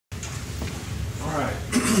All right,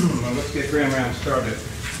 well, let's get Grand Round started.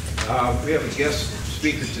 We have a guest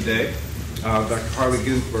speaker today, Dr. Harley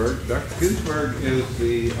Ginsberg. Dr. Ginsberg is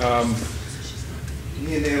the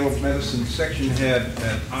neonatal medicine section head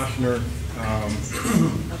at Ochsner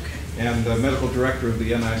and the medical director of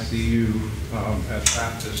the NICU at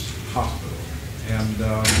Baptist Hospital. And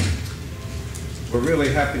we're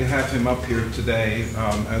really happy to have him up here today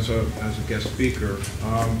as a guest speaker.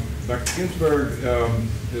 Dr. Ginsberg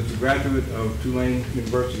is a graduate of Tulane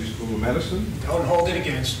University School of Medicine. Don't hold it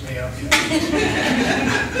against me.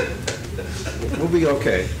 We'll be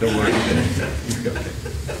okay. Don't worry.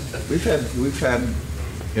 We've had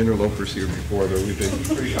interlopers here before, though we've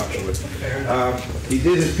been pretty comfortable with. He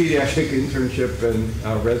did his pediatric internship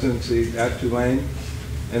and residency at Tulane,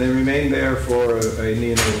 and then remained there for a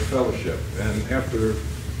neonatal fellowship. And after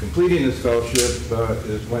completing his fellowship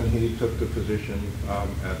is when he took the position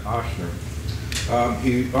at Ochsner.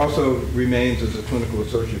 He also remains as a clinical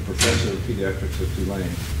associate professor of pediatrics at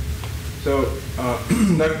Tulane. So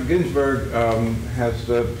Dr. Ginsberg has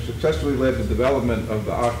successfully led the development of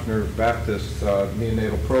the Ochsner Baptist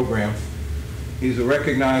neonatal program. He's a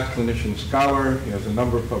recognized clinician scholar. He has a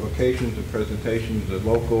number of publications and presentations at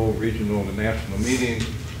local, regional, and national meetings,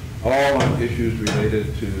 all on issues related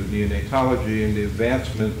to neonatology and the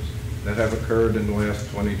advancements that have occurred in the last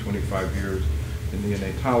 20, 25 years in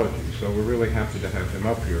neonatology. So we're really happy to have him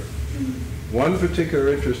up here. One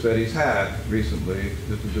particular interest that he's had recently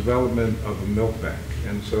is the development of a milk bank.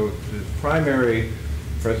 And so his primary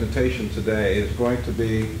presentation today is going to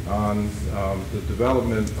be on the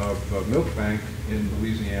development of a milk bank in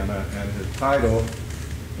Louisiana, and his title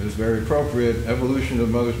is very appropriate: Evolution of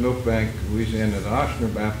Mother's Milk Bank, Louisiana and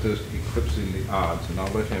Ochsner Baptist, Eclipsing the Odds. And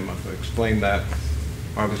I'll let him explain that.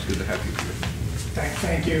 Harley, it's good to have you here.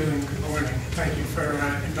 Thank you, and good morning. Thank you for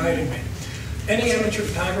inviting me. Any amateur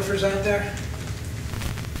photographers out there?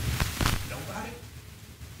 Nobody?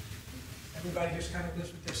 Everybody just kind of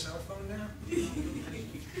lives with their cell phone now?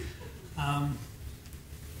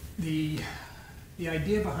 The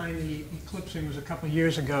idea behind the Eclipsing was a couple of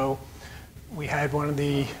years ago. We had one of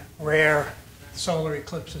the rare solar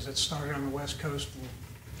eclipses that started on the West Coast and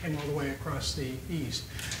came all the way across the east.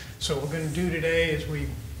 So what we're going to do today as we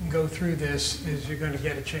go through this is you're going to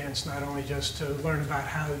get a chance not only just to learn about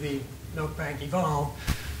how the milk bank evolved,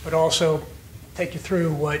 but also take you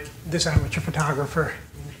through what this amateur photographer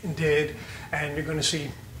did, and you're going to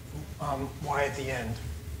see why at the end.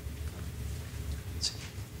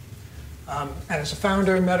 As a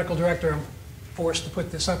founder and medical director, I'm forced to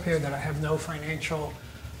put this up here that I have no financial,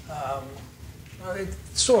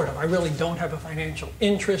 sort of. I really don't have a financial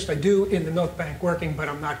interest. I do in the milk bank working, but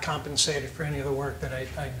I'm not compensated for any of the work that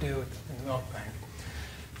I do in the milk bank.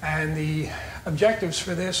 And the objectives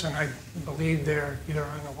for this, and I believe they're either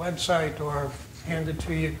on the website or handed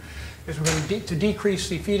to you, is we're going to decrease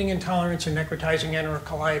the feeding intolerance and necrotizing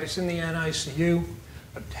enterocolitis in the NICU,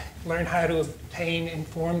 learn how to obtain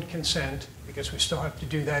informed consent, because we still have to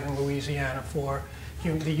do that in Louisiana for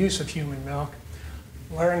the use of human milk,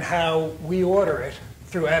 learn how we order it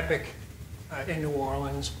through Epic in New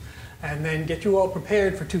Orleans, and then get you all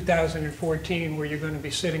prepared for 2014, where you're going to be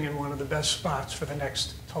sitting in one of the best spots for the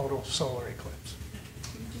next total solar eclipse.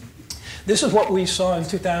 This is what we saw in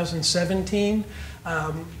 2017.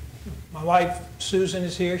 My wife, Susan,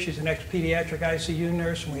 is here. She's an ex-pediatric ICU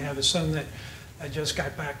nurse, and we have a son that just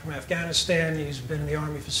got back from Afghanistan. He's been in the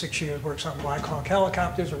Army for 6 years, works on Black Hawk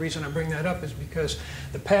helicopters. The reason I bring that up is because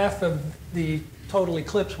the path of the total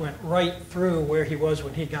eclipse went right through where he was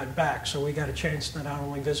when he got back. So we got a chance to not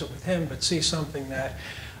only visit with him, but see something that,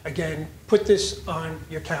 again, put this on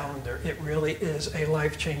your calendar. It really is a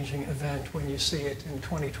life-changing event when you see it in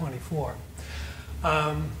 2024.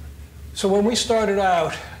 So when we started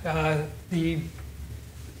out,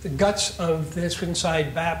 the guts of this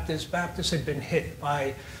inside Baptist had been hit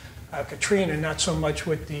by Katrina, not so much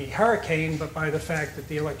with the hurricane, but by the fact that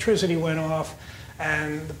the electricity went off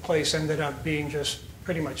and the place ended up being just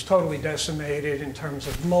pretty much totally decimated in terms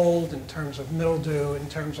of mold, in terms of mildew, in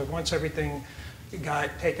terms of once everything got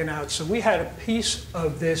taken out. So we had a piece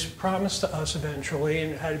of this promised to us eventually,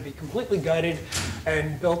 and it had to be completely gutted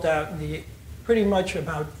and built out. And pretty much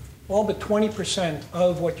about all but 20%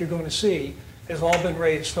 of what you're going to see has all been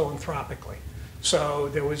raised philanthropically. So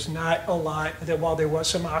there was not a lot, while there was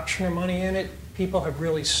some Ochsner money in it, people have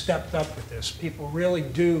really stepped up with this. People really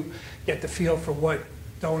do get the feel for what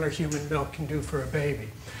donor human milk can do for a baby.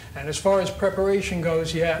 And as far as preparation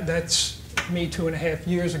goes, yeah, that's me 2.5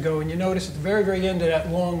 years ago. And you notice at the very, very end of that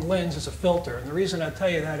long lens is a filter. And the reason I tell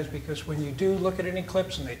you that is because when you do look at an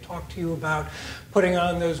eclipse and they talk to you about putting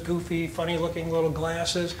on those goofy, funny-looking little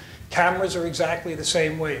glasses, Cameras are exactly the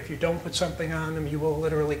same way. If you don't put something on them, you will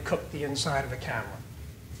literally cook the inside of a camera.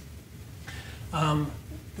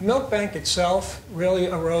 The milk bank itself really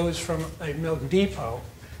arose from a milk depot,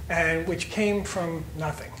 and which came from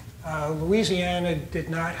nothing. Louisiana did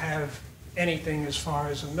not have anything as far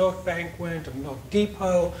as a milk bank went, a milk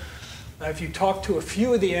depot. If you talk to a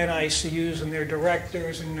few of the NICUs and their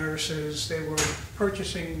directors and nurses, they were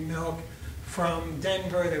purchasing milk from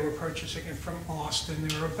Denver, they were purchasing it from Austin.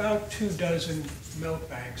 There were about 24 milk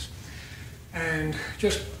banks. And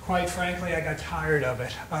just quite frankly, I got tired of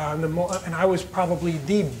it. And I was probably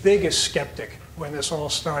the biggest skeptic when this all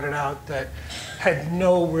started out, that had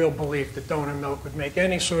no real belief that donor milk would make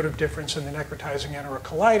any sort of difference in the necrotizing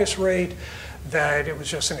enterocolitis rate, that it was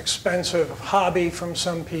just an expensive hobby from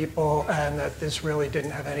some people, and that this really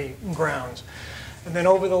didn't have any grounds. And then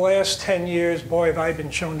over the last 10 years, boy, have I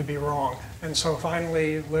been shown to be wrong. And so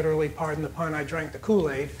finally, literally, pardon the pun, I drank the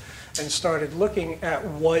Kool-Aid and started looking at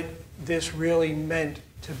what this really meant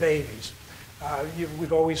to babies.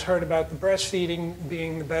 We've always heard about the breastfeeding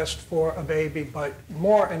being the best for a baby, but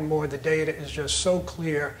more and more the data is just so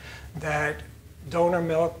clear that donor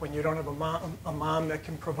milk, when you don't have a mom that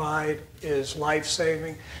can provide, is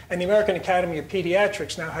life-saving. And the American Academy of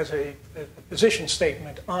Pediatrics now has a position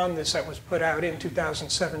statement on this that was put out in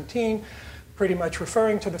 2017, pretty much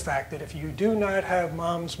referring to the fact that if you do not have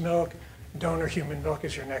mom's milk, donor human milk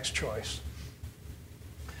is your next choice.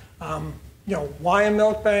 Why a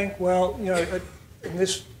milk bank? Well,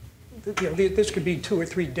 this could be 2 or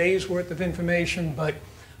 3 days worth of information, but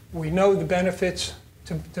we know the benefits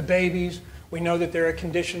to babies. We know that there are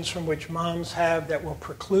conditions from which moms have that will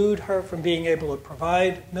preclude her from being able to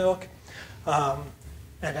provide milk. And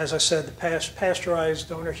as I said, the pasteurized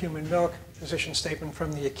donor human milk, position statement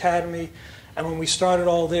from the Academy. And when we started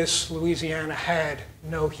all this, Louisiana had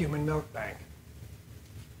no human milk bank.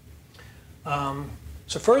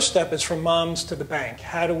 So first step is from moms to the bank.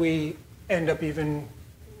 How do we end up even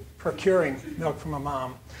procuring milk from a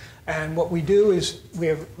mom? And what we do is we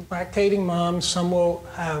have lactating moms. Some will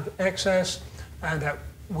have excess that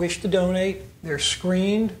wish to donate. They're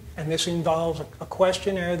screened, and this involves a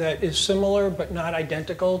questionnaire that is similar but not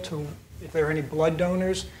identical to if there are any blood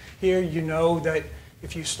donors. Here you know that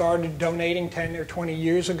if you started donating 10 or 20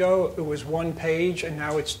 years ago, it was 1 page, and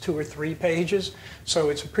now it's 2 or 3 pages. So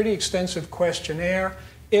it's a pretty extensive questionnaire.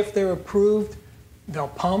 If they're approved, they'll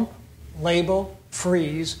pump, label,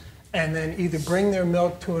 freeze, and then either bring their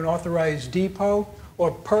milk to an authorized depot, or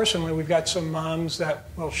personally, we've got some moms that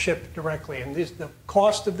will ship directly. And the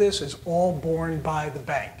cost of this is all borne by the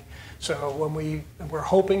bank. So when we're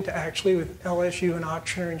hoping to actually, with LSU and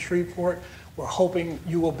Ochsner and Shreveport, we're hoping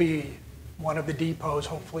you will be one of the depots,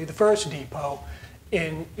 hopefully the first depot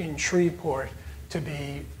in Shreveport to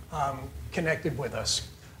be connected with us.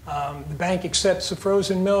 The bank accepts the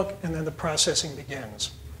frozen milk, and then the processing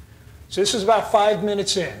begins. So this is about 5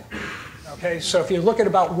 minutes in. Okay, so if you look at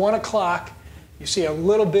about 1 o'clock, you see a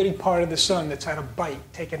little bitty part of the sun that's had a bite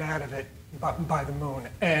taken out of it by the moon.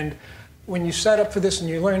 And when you set up for this and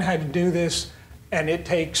you learn how to do this, and it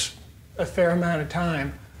takes a fair amount of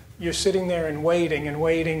time, you're sitting there and waiting,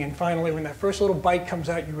 and finally when that first little bite comes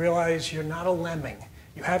out, you realize you're not a lemming.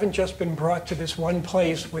 You haven't just been brought to this one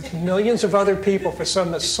place with millions of other people for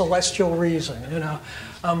some celestial reason,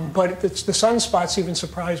 But the sunspots even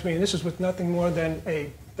surprised me, and this is with nothing more than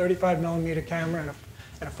a 35mm camera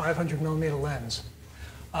and a 500mm lens.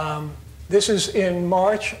 This is in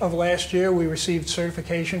March of last year. We received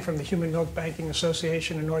certification from the Human Milk Banking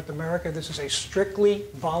Association in North America. This is a strictly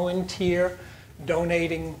volunteer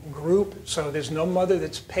donating group, so there's no mother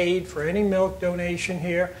that's paid for any milk donation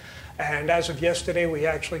here. And as of yesterday, we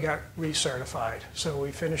actually got recertified. So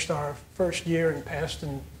we finished our first year and passed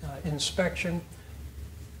an inspection.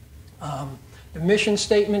 The mission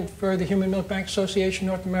statement for the Human Milk Bank Association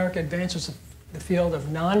North America advances the field of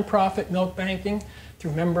nonprofit milk banking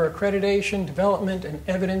through member accreditation, development, and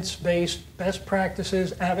evidence-based best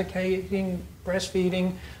practices, advocating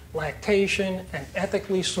breastfeeding, lactation, and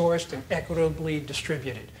ethically sourced and equitably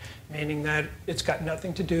distributed, meaning that it's got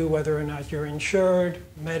nothing to do whether or not you're insured,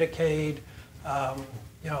 Medicaid,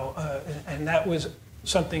 and that was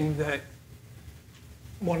something that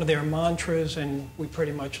one of their mantras, and we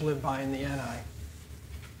pretty much live by in the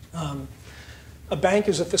NI. A bank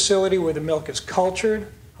is a facility where the milk is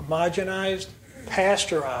cultured, homogenized,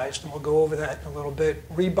 pasteurized, and we'll go over that in a little bit,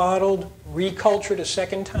 rebottled, recultured a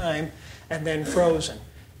second time, and then frozen.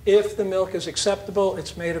 If the milk is acceptable,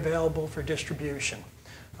 it's made available for distribution.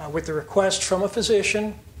 With the request from a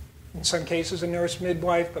physician, in some cases a nurse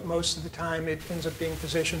midwife, but most of the time it ends up being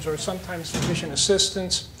physicians or sometimes physician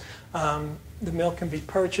assistants. The milk can be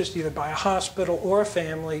purchased either by a hospital or a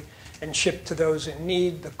family and shipped to those in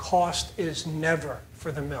need. The cost is never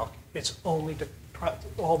for the milk. It's only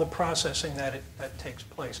all the processing that takes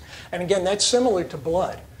place. And again, that's similar to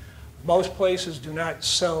blood. Most places do not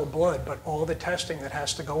sell blood, but all the testing that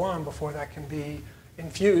has to go on before that can be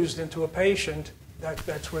infused into a patient,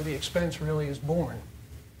 that's where the expense really is born.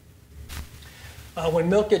 When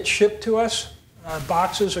milk gets shipped to us,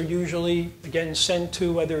 boxes are usually, again, sent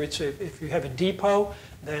to, whether it's if you have a depot,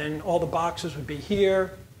 then all the boxes would be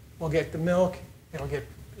here. We'll get the milk.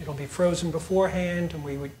 It'll be frozen beforehand, and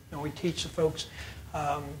we teach the folks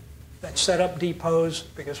that set up depots,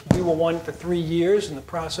 because we were one for 3 years in the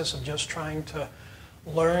process of just trying to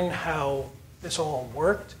learn how this all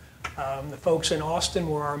worked. The folks in Austin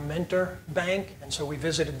were our mentor bank, and so we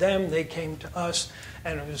visited them. They came to us,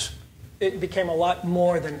 and it became a lot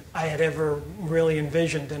more than I had ever really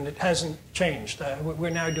envisioned, and it hasn't changed. We're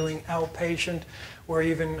now doing outpatient. We're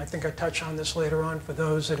even, I think I touch on this later on, for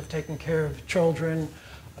those that have taken care of children,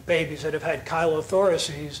 babies that have had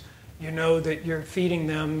chylothoraces. You know that you're feeding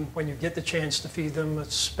them, when you get the chance to feed them, a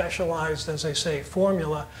specialized, as I say,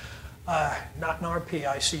 formula. Not in our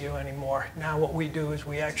PICU anymore. Now what we do is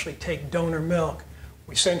we actually take donor milk,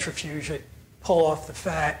 we centrifuge it, pull off the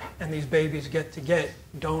fat, and these babies get to get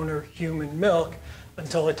donor human milk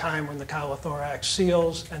until the time when the chylothorax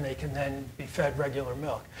seals, and they can then be fed regular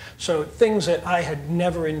milk. So things that I had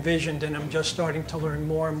never envisioned, and I'm just starting to learn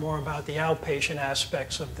more and more about the outpatient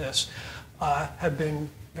aspects of this, have been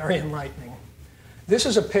very enlightening. This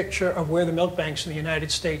is a picture of where the milk banks in the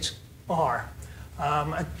United States are.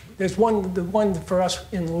 There's the one for us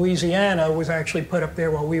in Louisiana was actually put up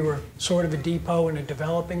there while we were sort of a depot and a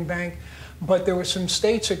developing bank. But there were some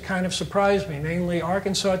states that kind of surprised me, mainly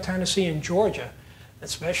Arkansas, Tennessee, and Georgia.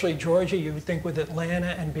 Especially Georgia, you would think with Atlanta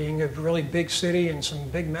and being a really big city and some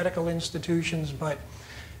big medical institutions, but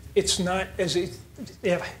it's not as if,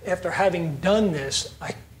 after having done this,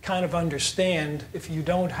 I kind of understand if you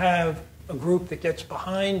don't have a group that gets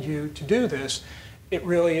behind you to do this, it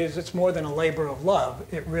really is, it's more than a labor of love.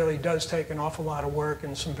 It really does take an awful lot of work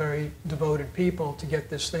and some very devoted people to get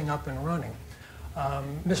this thing up and running.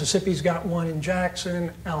 Mississippi's got one in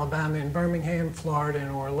Jackson, Alabama in Birmingham, Florida in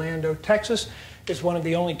Orlando. Texas is one of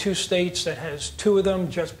the only 2 states that has 2 of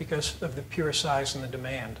them just because of the pure size and the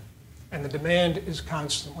demand. And the demand is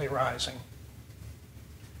constantly rising.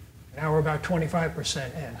 Now we're about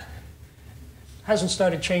 25% in. Hasn't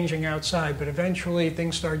started changing outside, but eventually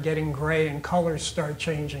things start getting gray and colors start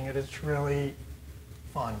changing, and it's really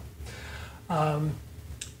fun.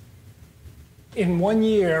 In 1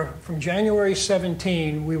 year, from January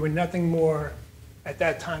 17, we were nothing more at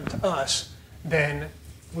that time to us than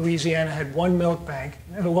Louisiana had 1 milk bank,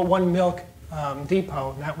 1 milk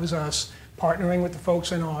depot, and that was us partnering with the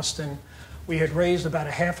folks in Austin. We had raised about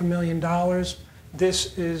 $500,000.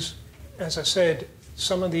 This is, as I said,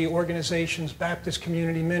 some of the organizations, Baptist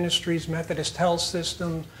Community Ministries, Methodist Health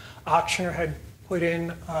System, Ochsner had put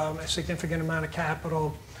in a significant amount of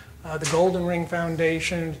capital. The Golden Ring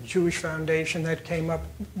Foundation, the Jewish Foundation that came up,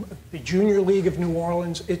 the Junior League of New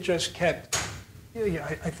Orleans, it just kept,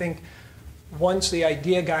 I think once the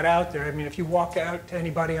idea got out there, I mean, if you walk out to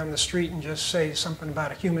anybody on the street and just say something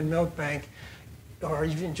about a human milk bank, or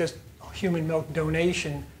even just human milk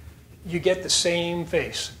donation, you get the same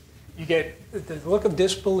face. You get the look of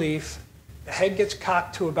disbelief, the head gets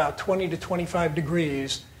cocked to about 20 to 25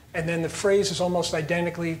 degrees, and then the phrase is almost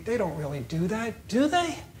identically, they don't really do that, do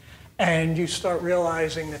they? And you start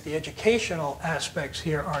realizing that the educational aspects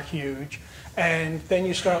here are huge. And then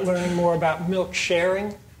you start learning more about milk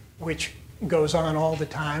sharing, which goes on all the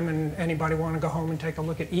time. And anybody want to go home and take a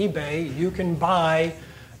look at eBay, you can buy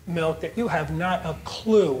milk that you have not a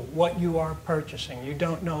clue what you are purchasing. You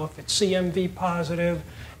don't know if it's CMV positive,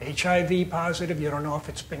 HIV positive. You don't know if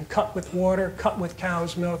it's been cut with water, cut with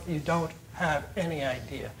cow's milk. You don't have any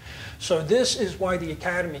idea. So this is why the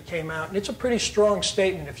Academy came out, and it's a pretty strong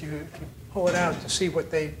statement if you pull it out to see what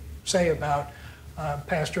they say about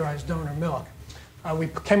pasteurized donor milk. We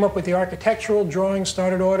came up with the architectural drawing,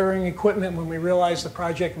 started ordering equipment when we realized the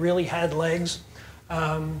project really had legs,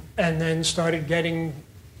 and then started getting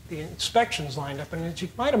the inspections lined up. And as you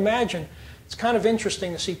might imagine, it's kind of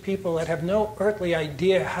interesting to see people that have no earthly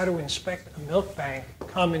idea how to inspect a milk bank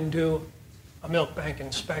come and do a milk bank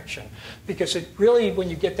inspection, because it really, when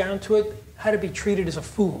you get down to it, had to be treated as a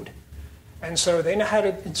food. And so they know how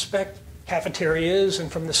to inspect cafeterias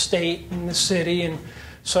and from the state and the city, and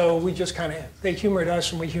so we just kind of, they humored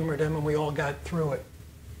us and we humored them, and we all got through it.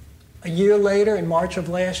 A year later, in March of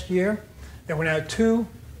last year, there were now 2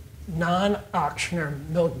 non-Ochsner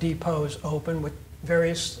milk depots open with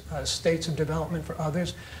various states of development for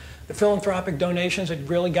others. The philanthropic donations had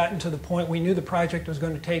really gotten to the point we knew the project was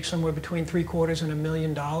going to take somewhere between $750,000 and $1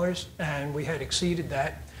 million, and we had exceeded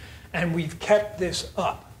that. And we've kept this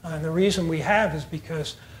up. And the reason we have is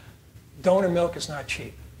because donor milk is not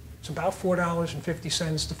cheap. It's about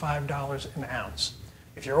 $4.50 to $5 an ounce.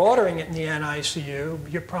 If you're ordering it in the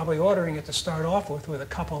NICU, you're probably ordering it to start off with a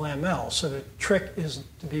couple ml. So the trick is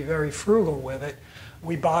to be very frugal with it.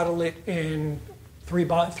 We bottle it in 3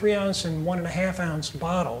 ounce and 1.5 ounce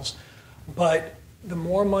bottles. But the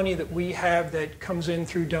more money that we have that comes in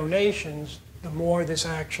through donations, the more this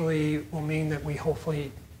actually will mean that we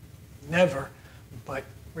hopefully never, but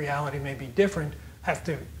reality may be different, have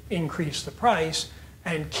to increase the price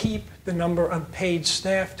and keep the number of paid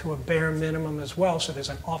staff to a bare minimum as well. So there's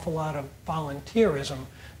an awful lot of volunteerism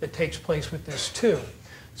that takes place with this too.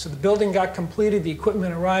 So the building got completed, the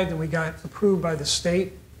equipment arrived, and we got approved by the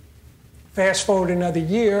state. Fast forward another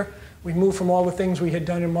year, we moved from all the things we had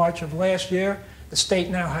done in March of last year. The state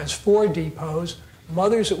now has 4 depots.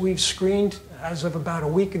 Mothers that we've screened as of about a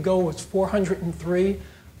week ago was 403.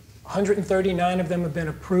 139 of them have been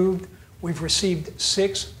approved. We've received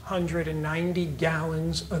 690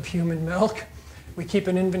 gallons of human milk. We keep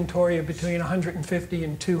an inventory of between 150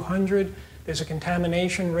 and 200. There's a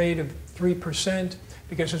contamination rate of 3%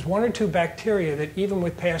 because there's 1 or 2 bacteria that even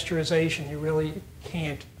with pasteurization you really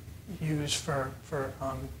can't use for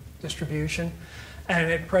distribution.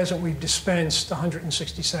 And at present we've dispensed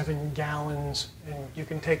 167 gallons, and you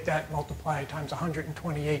can take that, multiply it times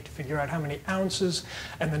 128 to figure out how many ounces,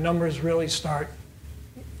 and the numbers really start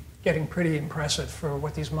getting pretty impressive for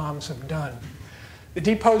what these moms have done. The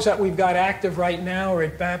depots that we've got active right now are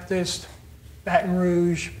at Baptist, Baton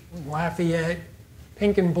Rouge, Lafayette.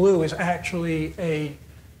 Pink and blue is actually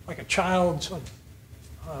like a child's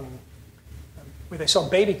where they sell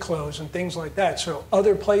baby clothes and things like that. So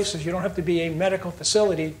other places, you don't have to be a medical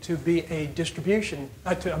facility to be a distribution,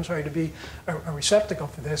 to be a receptacle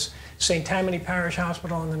for this. St. Tammany Parish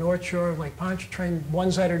Hospital on the North Shore of Lake Pontchartrain,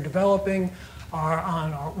 ones that are developing are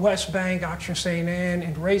on our West Bank, Ochsner St. Anne,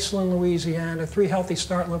 in Raceland, Louisiana, 3 Healthy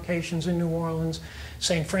Start locations in New Orleans,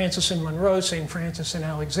 St. Francis in Monroe, St. Francis in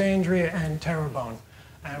Alexandria, and Terrebonne.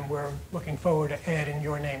 And we're looking forward to adding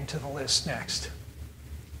your name to the list next.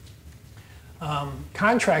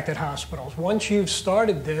 Contracted hospitals. Once you've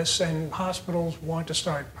started this and hospitals want to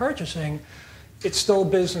start purchasing, it's still a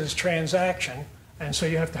business transaction, and so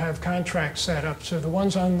you have to have contracts set up. So the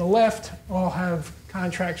ones on the left all have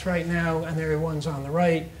contracts right now, and the ones on the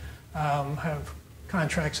right have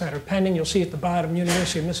contracts that are pending. You'll see at the bottom,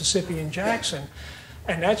 University of Mississippi in Jackson,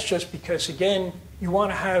 and that's just because, again, you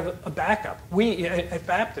want to have a backup. We, at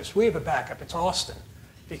Baptist, we have a backup. It's Austin.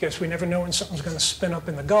 Because we never know when something's going to spin up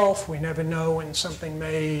in the Gulf. We never know when something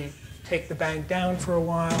may take the bank down for a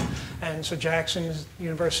while. And so Jackson's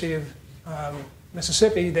University of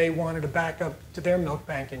Mississippi, they wanted a backup to their milk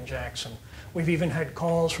bank in Jackson. We've even had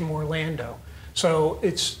calls from Orlando. So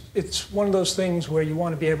it's one of those things where you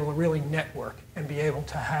want to be able to really network and be able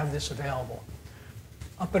to have this available.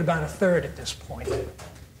 Up at about 1/3 at this point.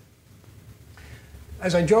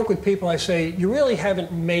 As I joke with people, I say, you really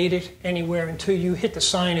haven't made it anywhere until you hit the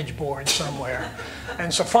signage board somewhere.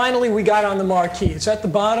 And so finally we got on the marquee. It's at the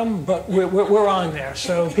bottom, but we're on there.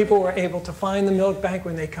 So people were able to find the milk bank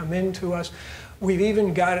when they come in to us. We've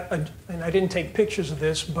even got, and I didn't take pictures of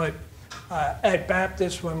this, but at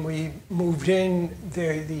Baptist, when we moved in,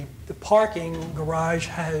 the parking garage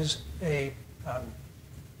has a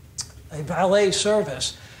valet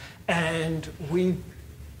service, and we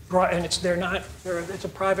brought, and it's a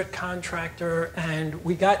private contractor, and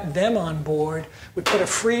we got them on board. We put a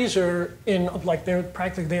freezer in, like they're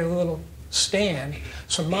practically their little stand,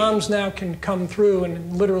 so moms now can come through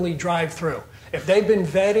and literally drive through. If they've been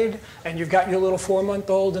vetted and you've got your little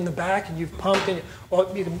 4-month-old in the back and you've pumped it,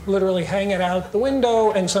 well, you can literally hang it out the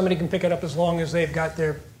window and somebody can pick it up as long as they've got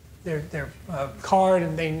their card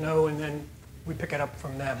and they know, and then we pick it up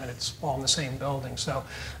from them, and it's all in the same building. So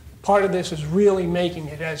part of this is really making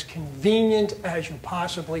it as convenient as you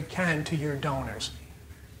possibly can to your donors.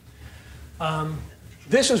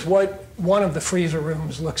 This is what one of the freezer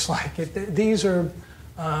rooms looks like. This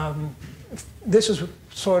is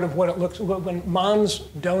sort of what it looks like when moms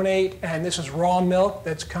donate, and this is raw milk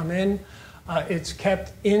that's come in. It's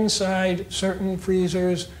kept inside certain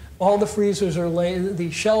freezers. All the freezers are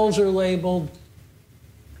the shelves are labeled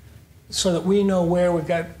so that we know where. We've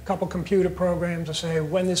got a couple computer programs to say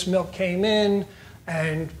when this milk came in,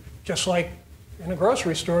 and just like in a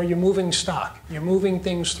grocery store, you're moving stock. You're moving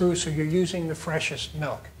things through, so you're using the freshest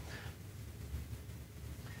milk.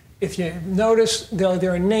 if you notice,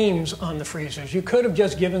 there are names on the freezers. You could have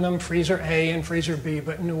just given them freezer A and freezer B,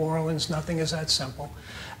 but in New Orleans, nothing is that simple.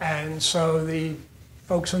 And so the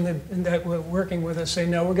folks that were working with us say,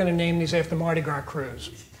 no, we're going to name these after Mardi Gras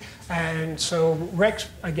crews. And so Rex,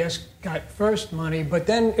 I guess, got first money, but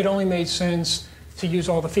then it only made sense to use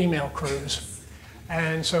all the female crews.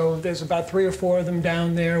 And so there's about 3 or 4 of them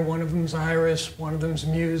down there. One of them's Iris, one of them's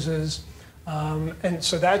Muses. And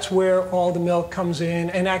so that's where all the milk comes in,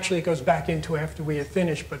 and actually it goes back into after we have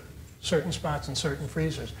finished, but certain spots in certain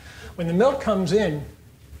freezers. When the milk comes in,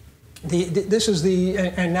 this is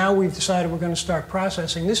and now we've decided we're going to start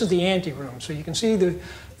processing. This is the ante room. So you can see the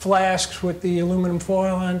flasks with the aluminum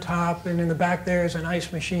foil on top, and in the back there is an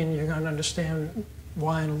ice machine. You're going to understand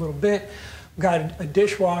why in a little bit. We've got a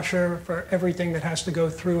dishwasher for everything that has to go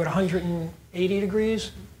through at 180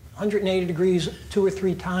 degrees. 180 degrees 2 or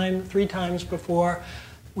 3 times before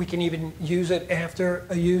we can even use it after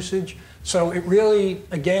a usage. So it really,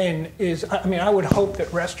 again, is, I mean, I would hope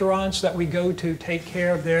that restaurants that we go to take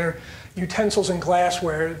care of their utensils and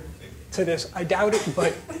glassware to this. I doubt it,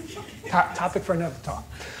 but topic for another talk.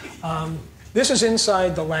 This is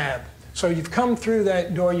inside the lab. So you've come through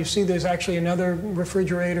that door. You see there's actually another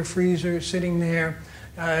refrigerator, freezer sitting there.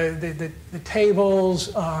 The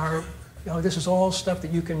tables are, this is all stuff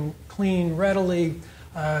that you can clean readily,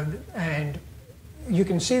 and you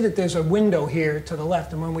can see that there's a window here to the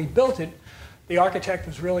left. And when we built it, the architect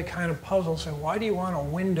was really kind of puzzled. So why do you want a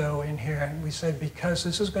window in here? And we said, because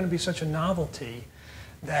this is going to be such a novelty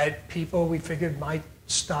that people, we figured, might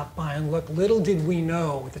stop by and look. Little did we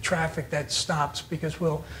know with the traffic that stops, because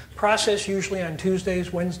we'll process usually on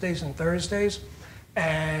Tuesdays, Wednesdays, and Thursdays.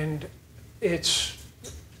 And it's,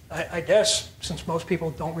 I guess, since most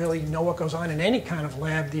people don't really know what goes on in any kind of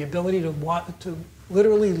lab, the ability to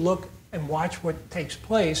literally look and watch what takes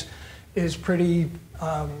place is pretty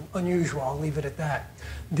unusual. I'll leave it at that.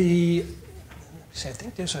 I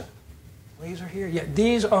think there's a laser here. Yeah,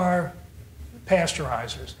 these are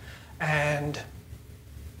pasteurizers. And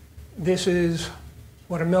this is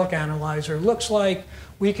what a milk analyzer looks like.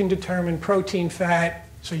 We can determine protein, fat,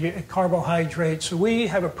 so carbohydrates. So we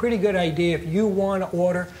have a pretty good idea. If you want to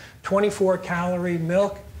order 24-calorie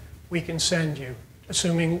milk, we can send you,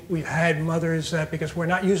 assuming we've had mothers because we're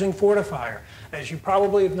not using fortifier. As you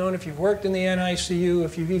probably have known if you've worked in the NICU,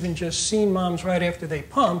 if you've even just seen moms right after they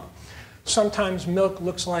pump, sometimes milk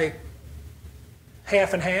looks like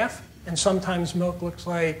half and half, and sometimes milk looks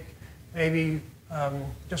like maybe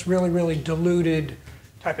just really, really diluted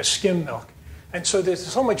type of skim milk. And so there's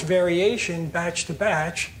so much variation batch to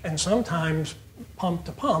batch, and sometimes pump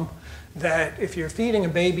to pump, that if you're feeding a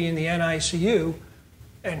baby in the NICU,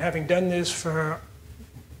 and having done this for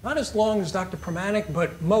not as long as Dr. Pramanik,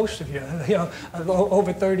 but most of you,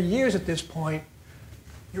 over 30 years at this point,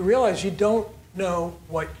 you realize you don't know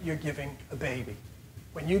what you're giving a baby.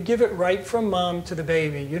 When you give it right from mom to the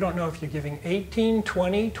baby, you don't know if you're giving 18,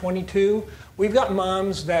 20, 22. We've got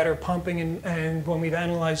moms that are pumping, and when we've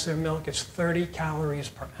analyzed their milk, it's 30 calories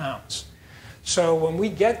per ounce. So when we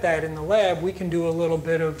get that in the lab, we can do a little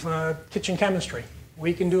bit of kitchen chemistry.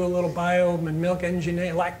 We can do a little bio and milk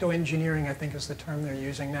engineering, lacto-engineering, I think is the term they're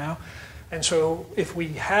using now. And so if we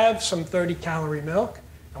have some 30-calorie milk,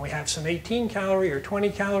 and we have some 18-calorie or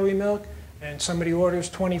 20-calorie milk, and somebody orders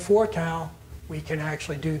 24-cal, we can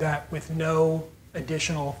actually do that with no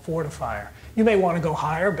additional fortifier. You may want to go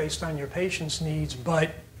higher based on your patient's needs,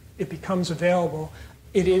 but it becomes available.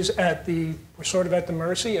 It is we're sort of at the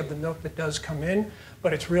mercy of the milk that does come in,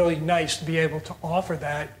 but it's really nice to be able to offer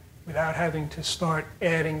that without having to start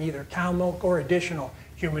adding either cow milk or additional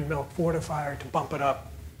human milk fortifier to bump it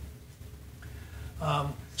up.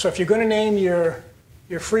 So if you're going to name your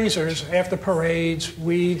freezers after parades,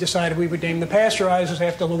 we decided we would name the pasteurizers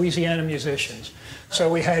after Louisiana musicians. So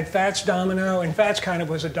we had Fats Domino, and Fats kind of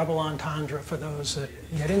was a double entendre for those that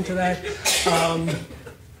get into that.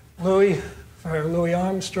 Louis, for Louis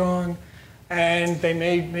Armstrong, and they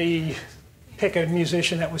made me pick a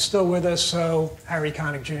musician that was still with us, so Harry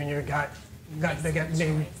Connick Jr. they got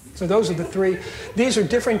named. So those are the 3. These are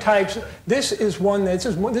different types. This is more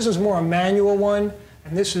a manual one,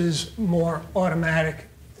 and this is more automatic.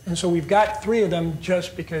 And so we've got 3 of them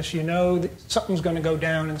just because you know that something's going to go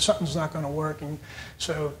down and something's not going to work. And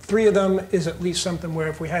so 3 of them is at least something where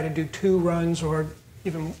if we had to do 2 runs or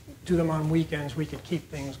even do them on weekends, we could keep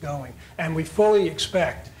things going. And we fully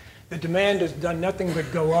expect the demand has done nothing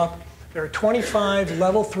but go up. There are 25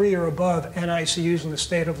 level 3 or above NICUs in the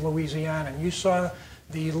state of Louisiana. And you saw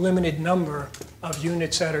the limited number of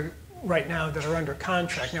units that are right now that are under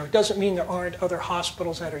contract. Now, it doesn't mean there aren't other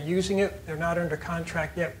hospitals that are using it. They're not under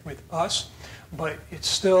contract yet with us, but it's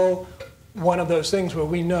still one of those things where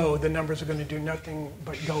we know the numbers are going to do nothing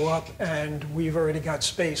but go up, and we've already got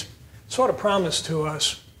space sort of promised to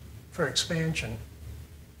us for expansion.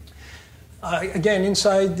 Again,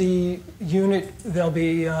 inside the unit, there'll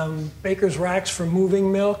be baker's racks for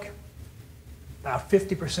moving milk, about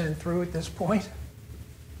 50% through at this point.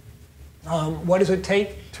 What does it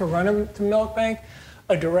take to run the milk bank?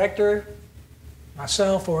 A director,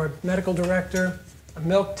 myself, or a medical director, a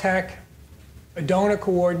milk tech, a donor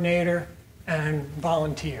coordinator, and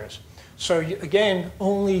volunteers. So again,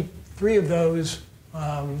 only 3 of those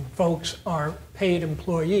folks are paid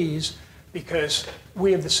employees because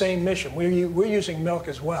we have the same mission. We're using milk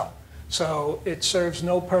as well. So it serves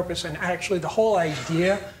no purpose. And actually, the whole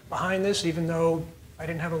idea behind this, even though I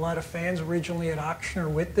didn't have a lot of fans originally at Ochsner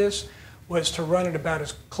with this, was to run it about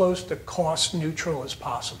as close to cost neutral as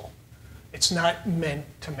possible. It's not meant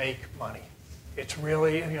to make money. It's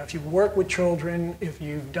really, you know, if you work with children, if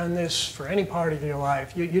you've done this for any part of your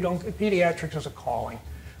life, you don't, pediatrics is a calling.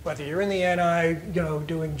 Whether you're in the NI, you know,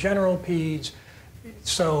 doing general peds.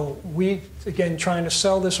 So we, again, trying to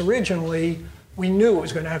sell this originally, we knew it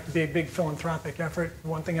was going to have to be a big philanthropic effort.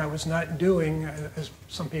 One thing I was not doing, as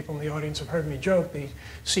some people in the audience have heard me joke, the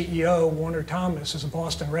CEO, Warner Thomas, is a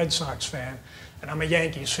Boston Red Sox fan, and I'm a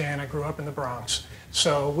Yankees fan. I grew up in the Bronx.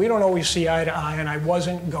 So we don't always see eye to eye, and I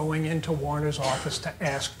wasn't going into Warner's office to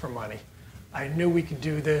ask for money. I knew we could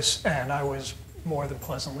do this, and I was more than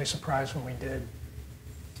pleasantly surprised when we did.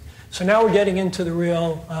 So now we're getting into the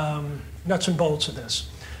real nuts and bolts of this.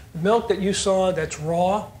 The milk that you saw that's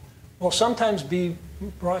raw will sometimes be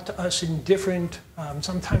brought to us in different,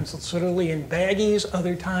 sometimes it's literally in baggies,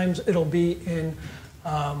 other times it'll be in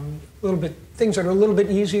things that are a little bit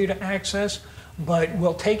easier to access, but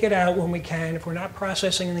we'll take it out when we can. If we're not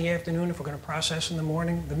processing in the afternoon, if we're going to process in the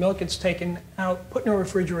morning, the milk gets taken out, put in a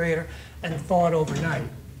refrigerator, and thawed overnight.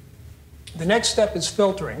 The next step is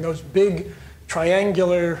filtering. Those big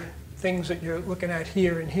triangular things that you're looking at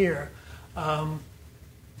here and here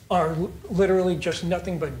are literally just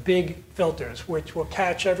nothing but big filters, which will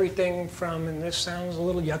catch everything from, and this sounds a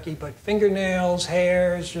little yucky, but fingernails,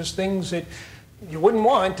 hairs, just things that you wouldn't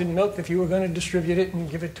want in milk if you were going to distribute it and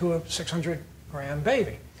give it to a 600-gram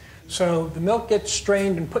baby. So the milk gets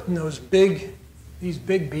strained and put in these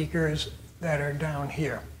big beakers that are down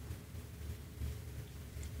here.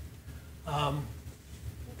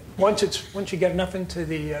 Once you get enough into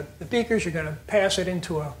the beakers, you're going to pass it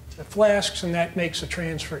into the flasks, and that makes the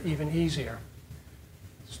transfer even easier.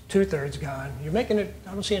 It's 2/3 gone. You're making it,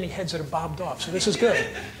 I don't see any heads that are bobbed off, so this is good.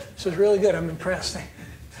 This is really good. I'm impressed.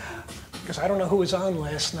 Because I don't know who was on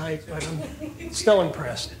last night, but I'm still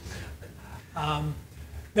impressed.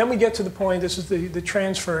 Then we get to the point, this is the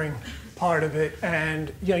transferring part of it,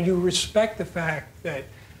 and you know, you respect the fact that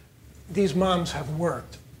these moms have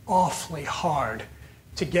worked awfully hard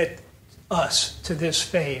to get us to this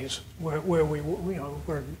phase where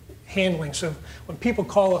we're handling. So when people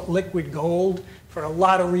call it liquid gold, for a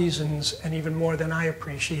lot of reasons, and even more than I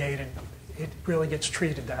appreciated, it really gets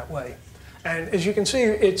treated that way. And as you can see,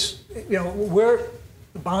 it's, you know,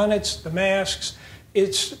 the bonnets, the masks,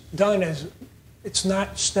 it's done as, it's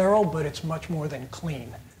not sterile, but it's much more than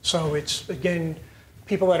clean. So it's, again,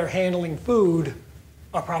 people that are handling food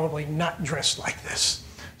are probably not dressed like this.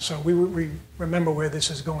 So we remember where this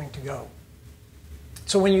is going to go.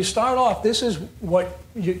 So when you start off, this is what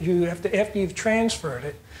you have to, after you've transferred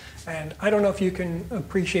it, and I don't know if you can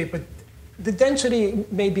appreciate, but the density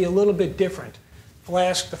may be a little bit different,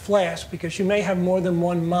 flask to flask, because you may have more than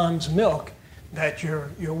one mom's milk that you're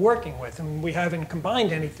working with. And we haven't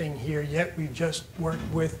combined anything here yet. We've just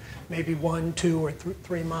worked with maybe 1, 2, or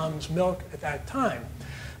 3 moms' milk at that time.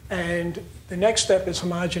 And the next step is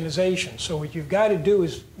homogenization. So what you've got to do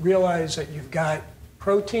is realize that you've got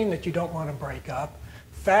protein that you don't want to break up,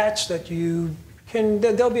 fats that you can,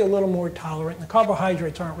 they'll be a little more tolerant, and the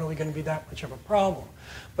carbohydrates aren't really going to be that much of a problem.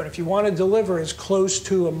 But if you want to deliver as close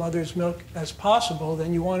to a mother's milk as possible,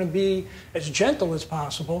 then you want to be as gentle as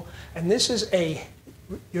possible. And this is as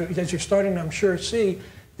you're starting to, I'm sure, see,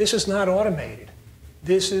 this is not automated.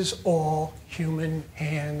 This is all human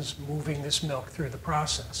hands moving this milk through the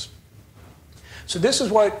process. So this is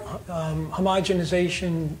what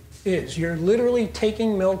homogenization is. You're literally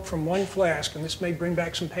taking milk from one flask, and this may bring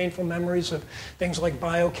back some painful memories of things like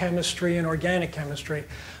biochemistry and organic chemistry,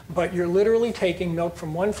 but you're literally taking milk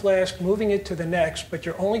from one flask, moving it to the next, but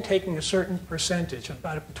you're only taking a certain percentage,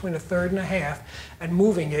 about between a third and a half, and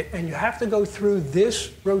moving it, and you have to go through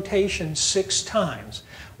this rotation 6 times.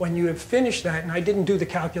 When you have finished that, and I didn't do the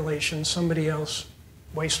calculations, somebody else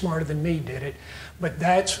way smarter than me did it, but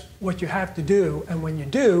that's what you have to do, and when you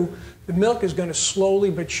do, the milk is going to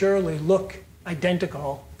slowly but surely look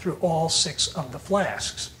identical through all 6 of the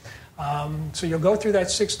flasks. So you'll go through that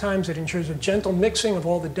 6 times. It ensures a gentle mixing of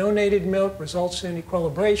all the donated milk, results in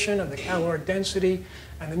equilibration of the caloric density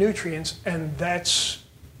and the nutrients, and that's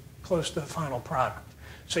close to the final product.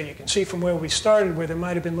 So you can see from where we started, where there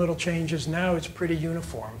might have been little changes, now it's pretty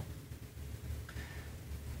uniform.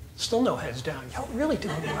 Still no heads down. Y'all really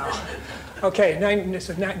doing well. Okay,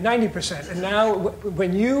 90%. And now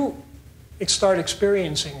when you start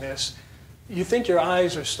experiencing this, you think your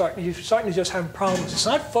eyes are you're starting to just have problems. It's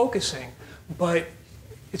not focusing, but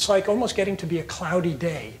it's like almost getting to be a cloudy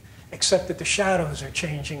day, except that the shadows are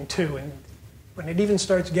changing too. And when it even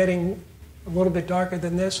starts getting a little bit darker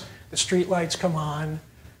than this, the street lights come on,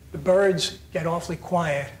 the birds get awfully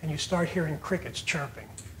quiet, and you start hearing crickets chirping.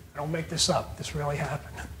 I don't make this up. This really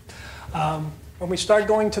happened. When we start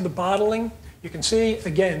going to the bottling, you can see,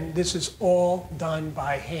 again, this is all done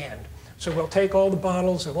by hand. So we'll take all the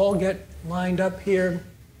bottles, they'll all get lined up here,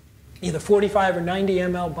 either 45 or 90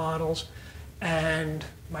 ml bottles, and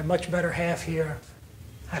my much better half here,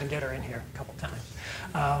 had to get her in here a couple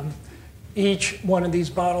times. Each one of these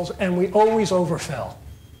bottles, and we always overfill.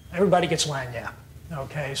 Everybody gets lagniappe.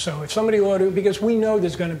 Okay, so if somebody orders, because we know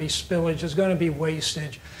there's going to be spillage, there's going to be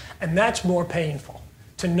wastage, and that's more painful.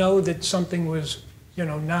 To know that something was,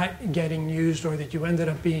 not getting used or that you ended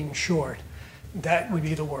up being short, that would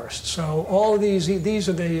be the worst. So all of these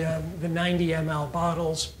are the 90 ml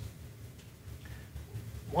bottles,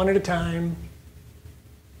 one at a time.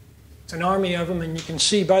 It's an army of them, and you can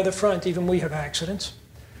see by the front, even we have accidents.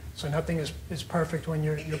 So nothing is perfect when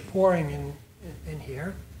you're pouring in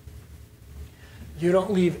here. You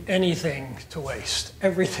don't leave anything to waste.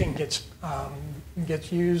 Everything gets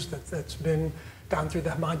used that's been gone through the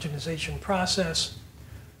homogenization process.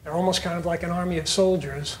 They're almost kind of like an army of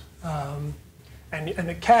soldiers. And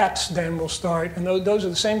the caps then will start, and those are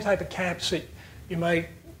the same type of caps that you might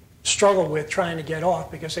struggle with trying to get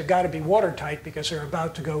off because they've got to be watertight because they're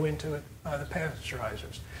about to go into the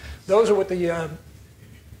pasteurizers. Those are what the 1.5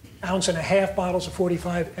 ounce bottles of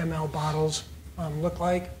 45 ml bottles look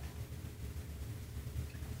like.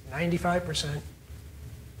 95%.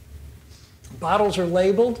 Bottles are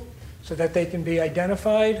labeled so that they can be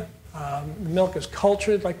identified. The milk is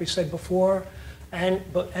cultured, like we said before, and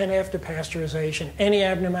after pasteurization. Any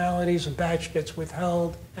abnormalities, a batch gets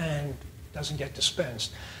withheld and doesn't get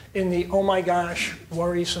dispensed. In the, oh my gosh,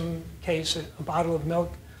 worrisome case, a bottle of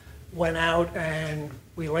milk went out and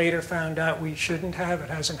we later found out we shouldn't have. It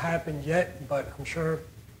hasn't happened yet, but I'm sure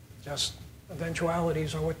just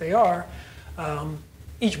eventualities are what they are.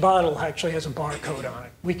 Each bottle actually has a barcode on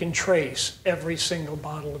it. We can trace every single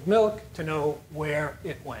bottle of milk to know where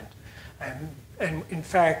it went. And in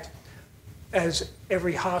fact, as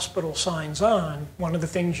every hospital signs on, one of the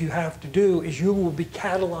things you have to do is you will be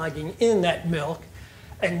cataloging in that milk,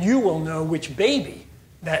 and you will know which baby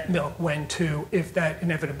that milk went to if that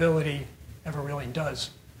inevitability ever really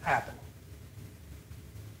does happen.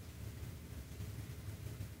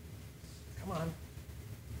 Come on.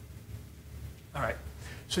 All right.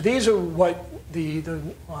 So these are what the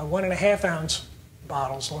 1.5 ounce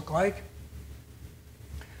bottles look like.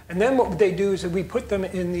 And then what they do is that we put them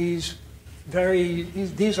in these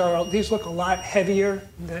these look a lot heavier.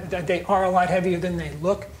 They are a lot heavier than they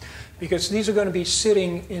look because these are going to be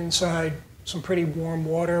sitting inside some pretty warm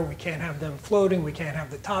water. We can't have them floating. We can't have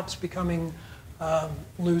the tops becoming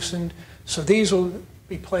loosened. So these will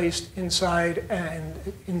be placed inside, and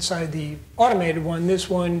inside the automated one, this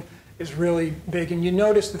one is really big. And you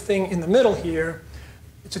notice the thing in the middle here,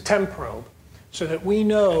 it's a temp probe, so that we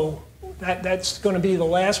know that that's going to be the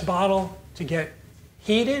last bottle to get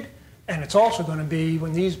heated, and it's also going to be,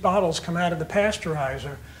 when these bottles come out of the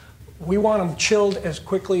pasteurizer, we want them chilled as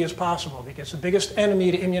quickly as possible because the biggest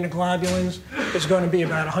enemy to immunoglobulins is going to be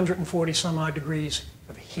about 140 some odd degrees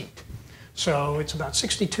of heat. So it's about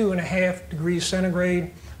 62.5 degrees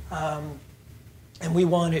centigrade, and we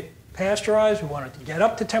want it pasteurized. We want it to get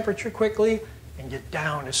up to temperature quickly and get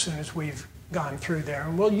down as soon as we've gone through there.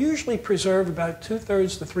 And we'll usually preserve about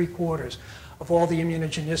 2/3 to 3/4 of all the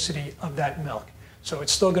immunogenicity of that milk. So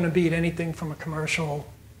it's still going to beat anything from a commercial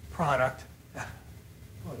product,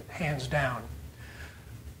 hands down.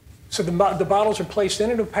 So the bottles are placed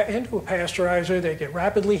into a pasteurizer. They get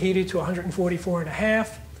rapidly heated to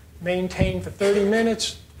 144.5, maintained for 30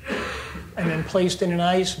 minutes, and then placed in an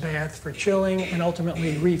ice bath for chilling and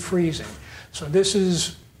ultimately refreezing. So this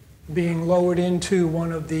is being lowered into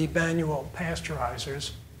one of the manual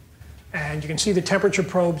pasteurizers. And you can see the temperature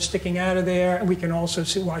probe sticking out of there, and we can also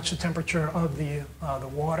watch the temperature of the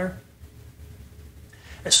water.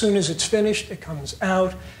 As soon as it's finished, it comes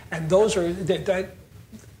out, and those are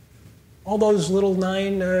all those little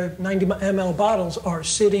 90 ml bottles are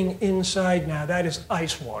sitting inside now. That is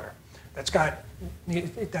ice water.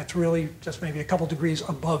 That's really just maybe a couple degrees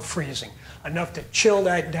above freezing, enough to chill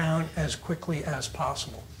that down as quickly as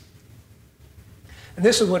possible. And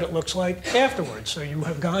this is what it looks like afterwards. So you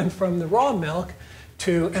have gone from the raw milk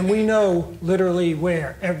to, and we know literally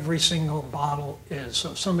where every single bottle is.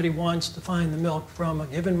 So if somebody wants to find the milk from a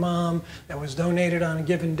given mom that was donated on a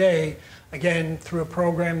given day, again, through a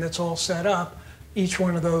program that's all set up, each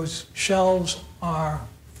one of those shelves are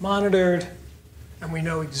monitored, and we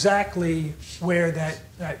know exactly where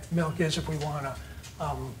that milk is if we want to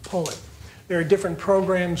pull it. There are different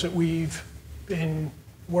programs that we've been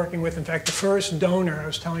working with. In fact, the first donor, I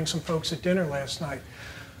was telling some folks at dinner last night,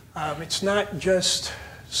 it's not just,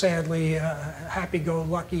 sadly,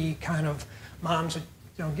 happy-go-lucky kind of moms that,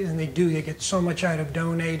 and they get so much out of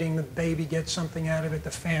donating. The baby gets something out of it,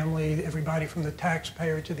 the family, everybody from the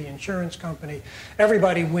taxpayer to the insurance company.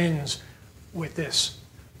 Everybody wins with this.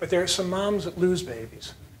 But there are some moms that lose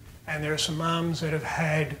babies. And there are some moms that have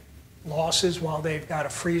had losses while they've got a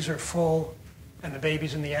freezer full and the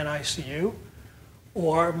baby's in the NICU.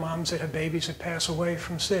 Or moms that have babies that pass away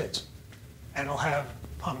from SIDS and will have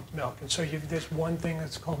pumped milk. And so there's one thing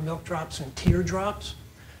that's called milk drops and teardrops.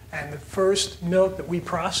 And the first milk that we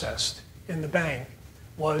processed in the bank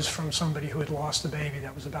was from somebody who had lost a baby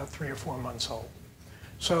that was about 3 or 4 months old.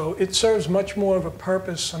 So it serves much more of a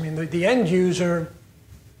purpose. I mean, the end user,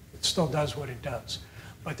 it still does what it does.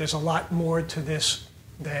 But there's a lot more to this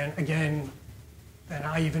than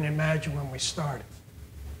I even imagined when we started.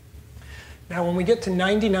 Now, when we get to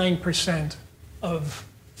 99% of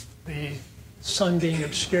the sun being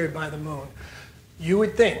obscured by the moon, you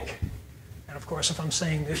would think, and of course, if I'm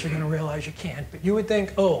saying this, you're going to realize you can't, but you would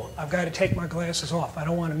think, oh, I've got to take my glasses off. I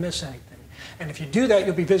don't want to miss anything. And if you do that,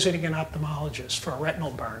 you'll be visiting an ophthalmologist for a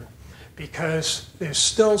retinal burn, because there's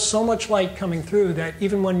still so much light coming through that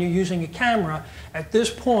even when you're using a camera, at this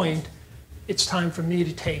point, it's time for me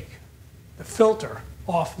to take the filter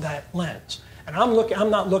off that lens. And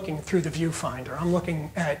I'm not looking through the viewfinder. I'm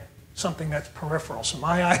looking at something that's peripheral, so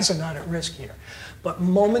my eyes are not at risk here. But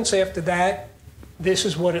moments after that, this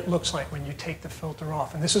is what it looks like when you take the filter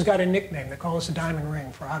off. And this has got a nickname. They call this a diamond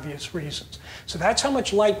ring for obvious reasons. So that's how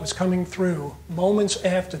much light was coming through moments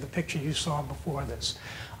after the picture you saw before this.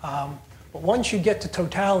 But once you get to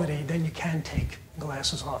totality, then you can take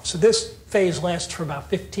glasses off. So this phase lasts for about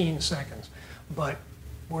 15 seconds, but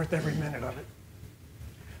worth every minute of it.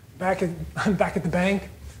 Back at the bank,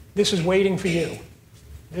 this is waiting for you.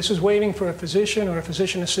 This is waiting for a physician or a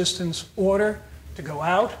physician assistant's order to go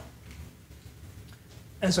out.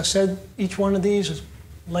 As I said, each one of these is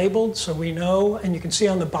labeled so we know, and you can see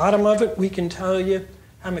on the bottom of it, we can tell you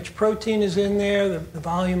how much protein is in there, the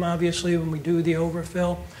volume, obviously, when we do the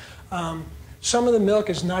overfill. Some of the milk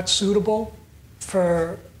is not suitable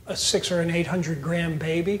for a 600 or an 800 gram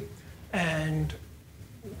baby, and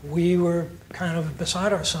we were kind of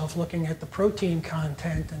beside ourselves looking at the protein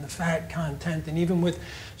content and the fat content, and even with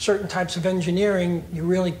certain types of engineering, you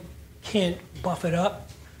really can't buff it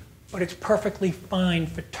up, but it's perfectly fine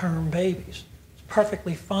for term babies. It's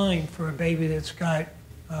perfectly fine for a baby that's got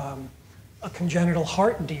a congenital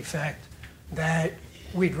heart defect that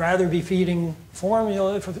we'd rather be feeding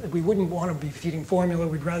formula. If we wouldn't want to be feeding formula,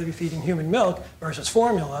 we'd rather be feeding human milk versus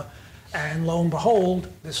formula, and lo and behold,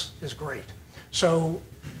 this is great. So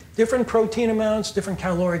different protein amounts, different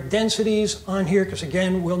caloric densities on here, because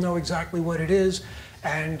again, we'll know exactly what it is,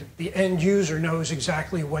 and the end user knows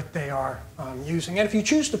exactly what they are using. And if you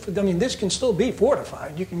choose to, I mean, this can still be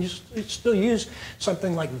fortified. You can still use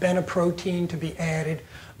something like beta-protein to be added,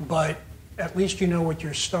 but at least you know what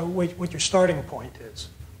your starting point is.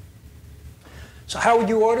 So how would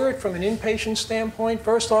you order it from an inpatient standpoint?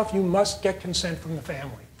 First off, you must get consent from the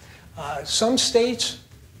family. Some states,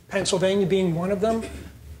 Pennsylvania being one of them,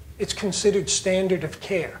 it's considered standard of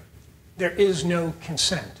care. There is no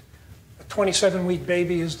consent. A 27-week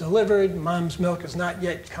baby is delivered, mom's milk has not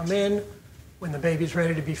yet come in. When the baby's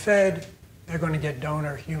ready to be fed, they're going to get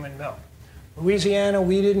donor human milk. Louisiana,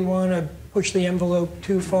 we didn't want to push the envelope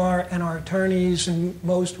too far, and our attorneys and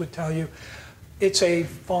most would tell you it's a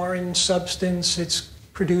foreign substance. It's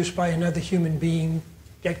produced by another human being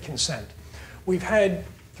get consent. We've had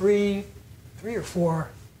three or four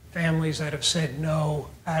families that have said no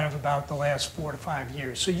out of about the last 4 to 5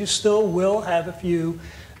 years. So you still will have a few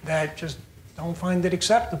that just don't find it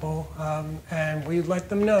acceptable, and we let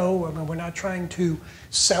them know. I mean, we're not trying to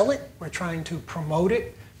sell it, we're trying to promote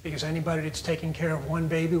it, because anybody that's taking care of one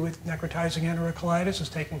baby with necrotizing enterocolitis is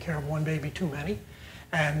taking care of one baby too many.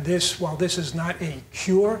 And this, while this is not a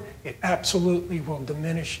cure, it absolutely will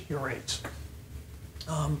diminish your rates.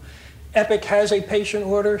 Epic has a patient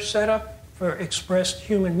order set up for expressed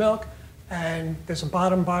human milk, and there's a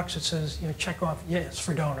bottom box that says, check off yes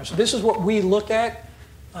for donors. So this is what we look at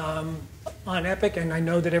on Epic, and I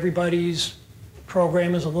know that everybody's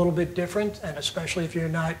program is a little bit different, and especially if you're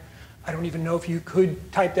not, I don't even know if you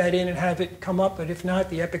could type that in and have it come up, but if not,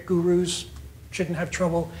 the Epic gurus shouldn't have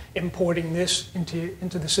trouble importing this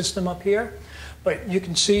into the system up here. But you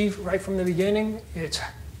can see right from the beginning, it's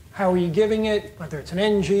how are you giving it, whether it's an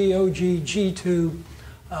NG, OG, G-tube,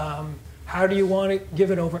 how do you want it, give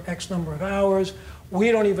it over X number of hours.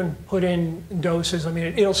 We don't even put in doses. I mean,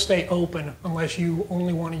 it'll stay open unless you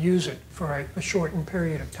only want to use it for a shortened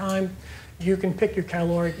period of time. You can pick your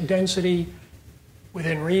caloric density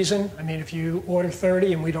within reason. I mean, if you order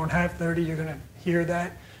 30 and we don't have 30, you're going to hear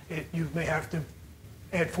that. You may have to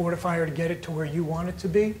add fortifier to get it to where you want it to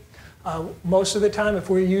be. Most of the time, if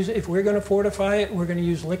we're going to fortify it, we're going to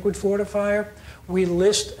use liquid fortifier. We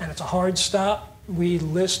list, and it's a hard stop, we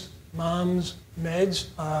list mom's meds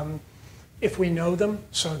if we know them,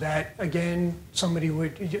 so that, again, somebody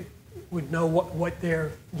would know what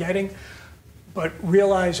they're getting. But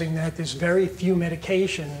realizing that there's very few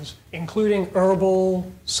medications, including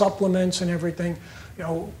herbal supplements and everything.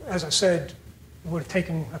 As I said, it would have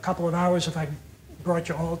taken a couple of hours if I brought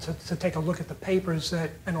you all to take a look at the papers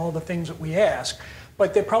and all the things that we ask.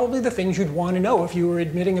 But they're probably the things you'd want to know if you were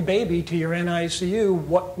admitting a baby to your NICU.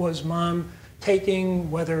 What was mom taking,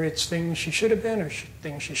 whether it's things she should have been or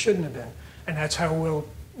things she shouldn't have been. And that's how we'll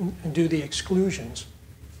do the exclusions.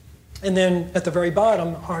 And then at the very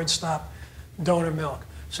bottom, hard stop, donor milk.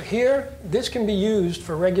 So here, this can be used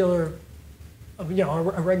for regular, a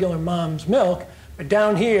regular mom's milk, but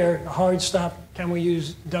down here, a hard stop, can we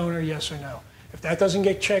use donor, yes or no? If that doesn't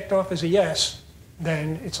get checked off as a yes,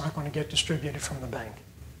 then it's not going to get distributed from the bank.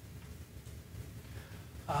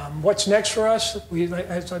 What's next for us?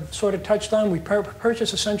 As I've sort of touched on, we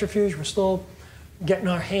purchased a centrifuge. We're still getting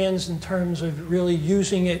our hands in terms of really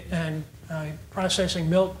using it and processing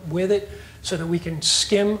milk with it so that we can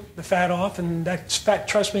skim the fat off. And that fat,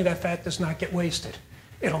 trust me, that fat does not get wasted.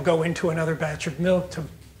 It'll go into another batch of milk to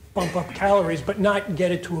bump up calories, but not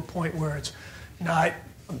get it to a point where it's not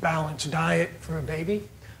a balanced diet for a baby.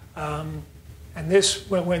 And this,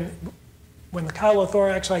 when the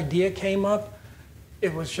chylothorax idea came up,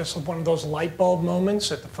 it was just one of those light bulb moments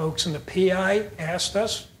that the folks in the PI asked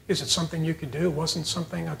us, is it something you could do? It wasn't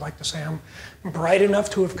something I'd like to say I'm bright enough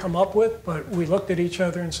to have come up with, but we looked at each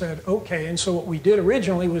other and said, okay. And so what we did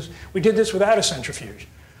originally was we did this without a centrifuge.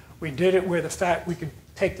 We did it where the fat, we could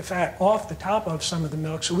take the fat off the top of some of the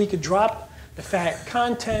milk so we could drop the fat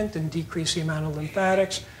content and decrease the amount of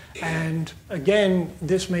lymphatics. And again,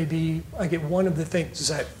 this may be, again, one of the things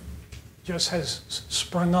that just has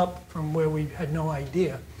sprung up from where we had no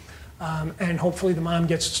idea. And hopefully the mom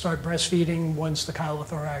gets to start breastfeeding once the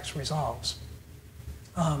chylothorax resolves.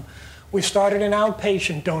 We started an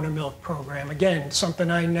outpatient donor milk program. Again,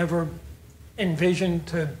 something I never envisioned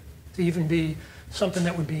to even be something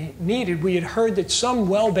that would be needed. We had heard that some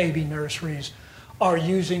well baby nurseries are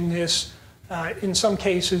using this in some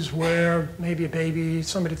cases where maybe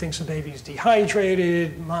somebody thinks the baby's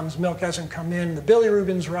dehydrated, mom's milk hasn't come in, the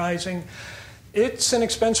bilirubin's rising. It's an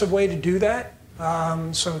expensive way to do that.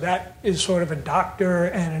 So that is sort of a doctor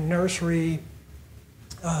and a nursery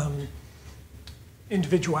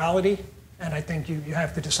individuality. And I think you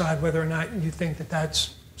have to decide whether or not you think that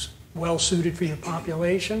that's well suited for your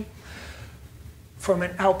population. From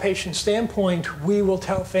an outpatient standpoint, we will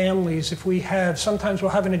tell families if we have, sometimes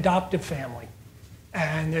we'll have an adoptive family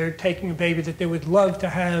and they're taking a baby that they would love to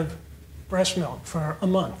have breast milk for a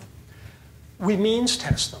month. We means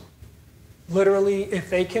test them. Literally, if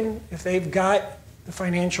they've got the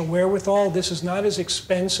financial wherewithal, this is not as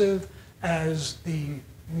expensive as the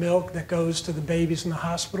milk that goes to the babies in the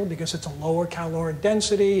hospital because it's a lower caloric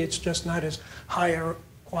density. It's just not as higher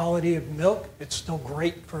quality of milk. It's still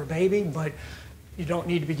great for a baby, but you don't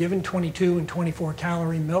need to be given 22 and 24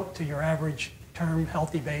 calorie milk to your average term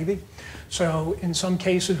healthy baby. So in some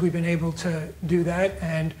cases, we've been able to do that,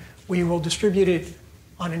 and we will distribute it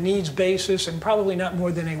on a needs basis and probably not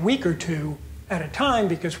more than a week or two at a time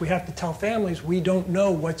because we have to tell families we don't know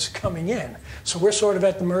what's coming in. So we're sort of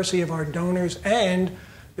at the mercy of our donors and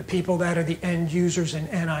the people that are the end users in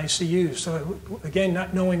NICUs. So again,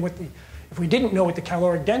 not knowing if we didn't know what the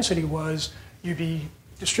caloric density was, you'd be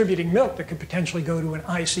distributing milk that could potentially go to an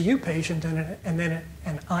ICU patient, and then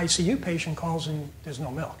an ICU patient calls and there's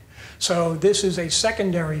no milk. So this is a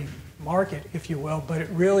secondary market, if you will, but it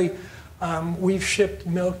really, we've shipped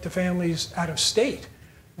milk to families out of state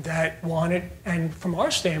that want it, and from our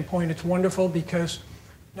standpoint, it's wonderful because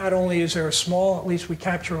not only is there a small, at least we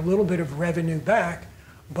capture a little bit of revenue back,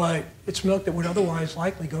 but it's milk that would otherwise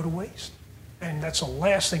likely go to waste. And that's the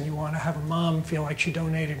last thing you want, to have a mom feel like she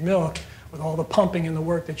donated milk with all the pumping and the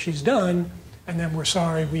work that she's done, and then we're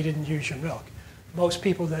sorry we didn't use your milk. Most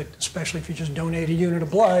people that, especially if you just donate a unit of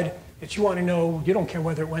blood, that you want to know, you don't care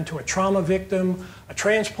whether it went to a trauma victim, a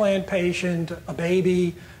transplant patient, a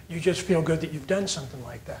baby, you just feel good that you've done something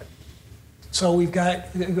like that. So we've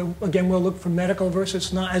got, again, we'll look for medical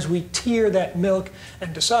versus not, as we tier that milk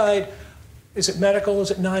and decide, is it medical,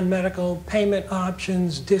 is it non-medical, payment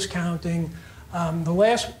options, discounting. The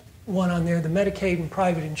last one on there, the Medicaid and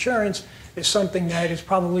private insurance, is something that is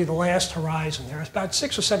probably the last horizon. There's about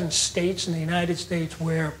 6 or 7 states in the United States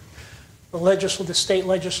where the state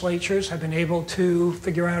legislatures have been able to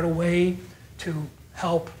figure out a way to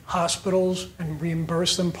help hospitals and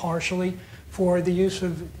reimburse them partially for the use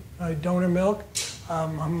of donor milk.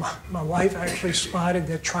 My wife actually spotted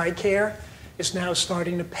that TRICARE is now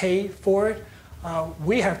starting to pay for it.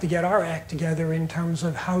 We have to get our act together in terms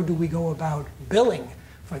of how do we go about billing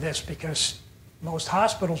for this, because most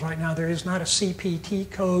hospitals right now, there is not a CPT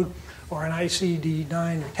code or an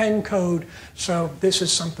ICD-9 or 10 code, so this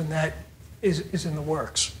is something that is in the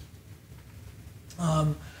works.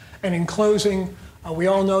 And in closing, we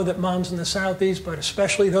all know that moms in the Southeast, but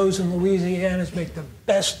especially those in Louisiana, make the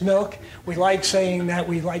best milk. We like saying that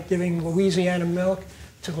we like giving Louisiana milk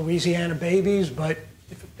to Louisiana babies, but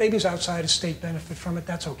if babies outside of state benefit from it,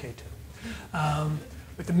 that's okay too.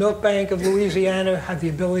 But the Milk Bank of Louisiana have the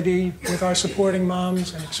ability, with our supporting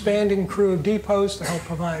moms, an expanding crew of depots to help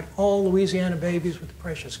provide all Louisiana babies with the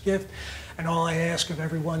precious gift. And all I ask of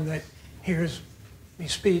everyone that hears me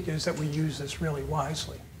speak is that we use this really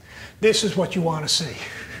wisely. This is what you want to see.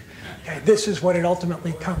 Okay, this is what it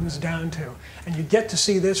ultimately comes down to. And you get to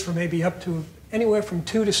see this for maybe up to anywhere from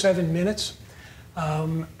 2 to 7 minutes.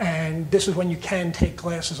 And this is when you can take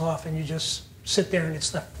glasses off and you just sit there, and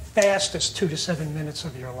it's the fastest 2 to 7 minutes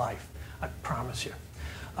of your life, I promise you.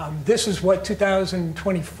 This is what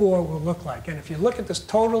 2024 will look like. And if you look at this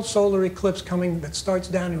total solar eclipse coming that starts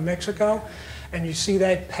down in Mexico, and you see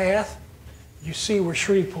that path, you see where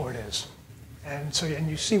Shreveport is. And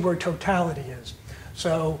you see where totality is.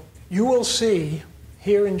 So you will see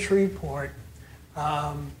here in Shreveport,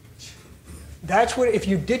 that's what, if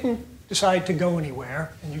you didn't decide to go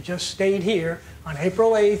anywhere and you just stayed here on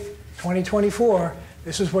April 8th, 2024,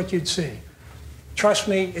 this is what you'd see. Trust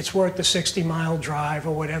me, it's worth the 60-mile drive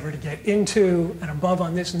or whatever to get into and above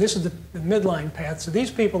on this. And this is the midline path. So these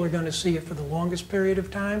people are going to see it for the longest period of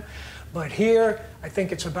time. But here, I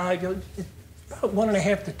think it's about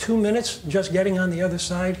 1.5 to 2 minutes just getting on the other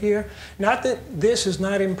side here. Not that this is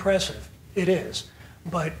not impressive. It is.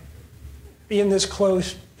 But being this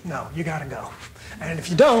close, no, you got to go. And if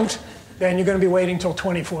you don't, then you're going to be waiting till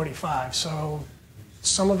 2045. So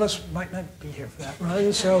some of us might not be here for that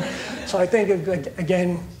run. So I think,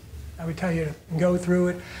 again, I would tell you to go through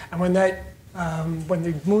it. And when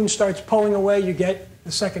the moon starts pulling away, you get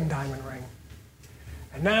the second diamond ring.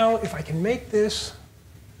 And now, if I can make this,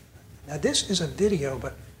 now this is a video,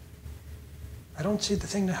 but I don't see the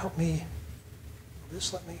thing to help me. Will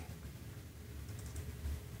this let me?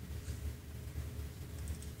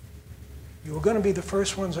 You were going to be the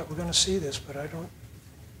first ones that were going to see this, but I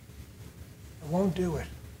won't do it,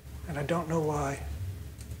 and I don't know why.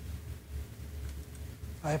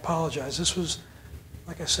 I apologize. This was,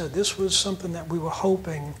 like I said, this was something that we were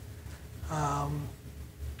hoping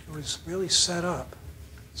it was really set up.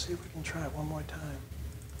 Let's see if we can try it one more time.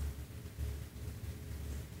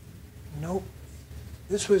 Nope.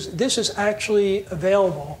 This is actually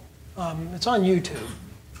available. It's on YouTube,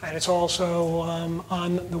 and it's also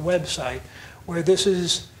on the website, where this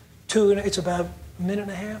is it's about a minute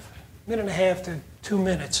and a half to 2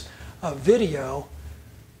 minutes of video.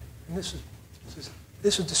 And this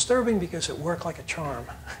is disturbing because it worked like a charm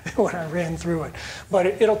when I ran through it. But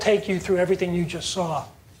it'll take you through everything you just saw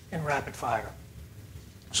in rapid fire.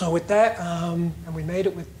 So with that, and we made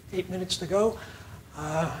it with 8 minutes to go,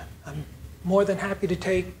 I'm more than happy to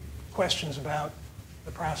take questions about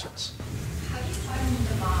the process. How do you find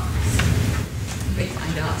the moms? They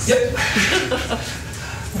find us.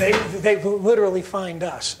 They literally find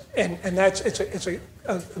us, and it's a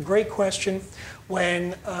great question.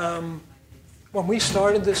 When we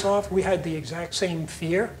started this off, we had the exact same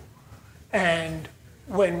fear, and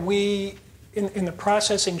when we in the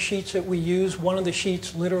processing sheets that we use, one of the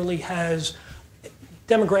sheets literally has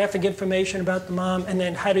demographic information about the mom, and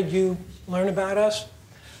then how did you learn about us?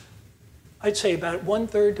 I'd say about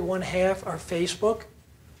 1/3 to 1/2 are Facebook.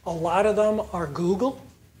 A lot of them are Google,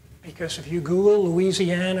 because if you Google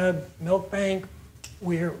Louisiana Milk Bank,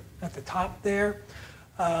 we're at the top there.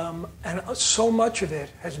 And so much of it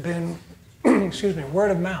has been, excuse me, word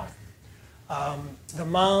of mouth. The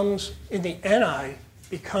moms in the NI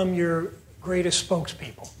become your greatest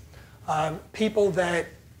spokespeople. People that,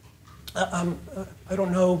 I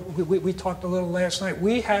don't know, we talked a little last night.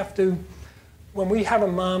 We have to, when we have a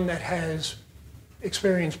mom that has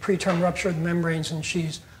experienced preterm rupture of the membranes and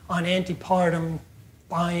she's on antepartum,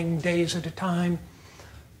 buying days at a time,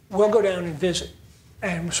 we'll go down and visit.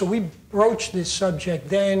 And so we broach this subject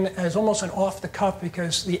then as almost an off the cuff,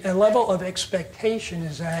 because the level of expectation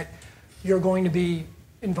is that you're going to be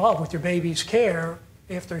involved with your baby's care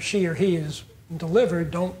after she or he is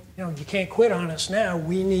delivered. You can't quit on us now.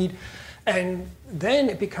 We need, and then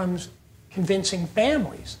it becomes convincing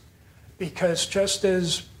families, because just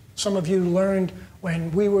as some of you learned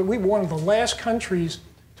when we were one of the last countries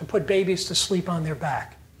to put babies to sleep on their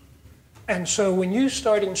back. And so when you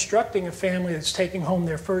start instructing a family that's taking home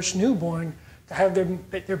their first newborn to have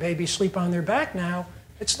their baby sleep on their back now,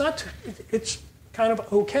 it's kind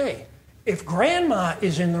of okay. If grandma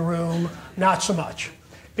is in the room, not so much.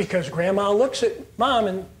 Because grandma looks at mom,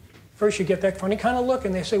 and first you get that funny kind of look,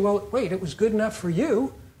 and they say, well, wait, it was good enough for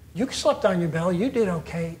you. You slept on your belly, you did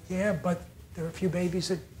okay. Yeah, but there are a few babies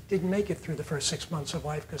that didn't make it through the first 6 months of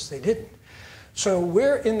life because they didn't. So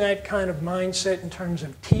we're in that kind of mindset in terms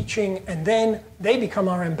of teaching, and then they become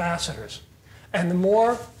our ambassadors. And the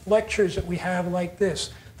more lectures that we have like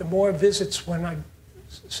this, the more visits when I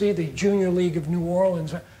see the Junior League of New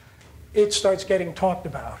Orleans, it starts getting talked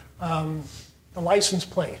about. The license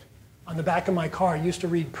plate on the back of my car used to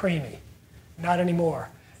read Preemie, not anymore.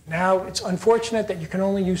 Now it's unfortunate that you can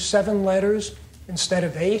only use 7 letters instead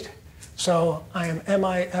of 8. So I am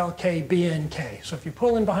MILKBNK. So if you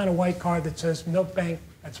pull in behind a white car that says Milk Bank,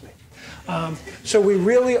 that's me. So we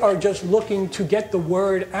really are just looking to get the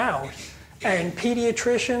word out. And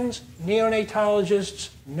pediatricians, neonatologists,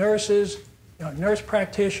 nurses, nurse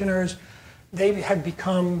practitioners, they have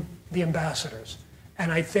become the ambassadors.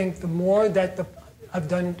 And I think the more that I've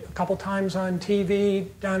done a couple times on TV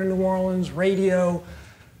down in New Orleans, radio,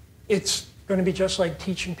 it's going to be just like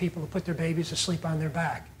teaching people to put their babies to sleep on their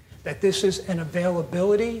back. That this is an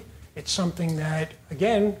availability. It's something that,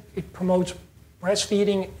 again, it promotes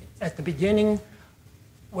breastfeeding at the beginning,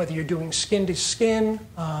 whether you're doing skin to skin.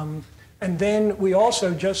 And then we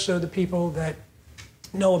also, just so the people that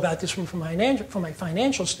know about this from a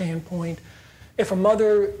financial standpoint, if a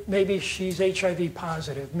mother, maybe she's HIV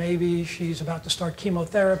positive, maybe she's about to start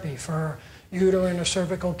chemotherapy for uterine or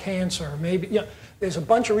cervical cancer, maybe, there's a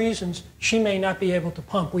bunch of reasons she may not be able to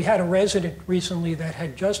pump. We had a resident recently that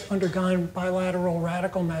had just undergone bilateral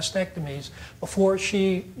radical mastectomies before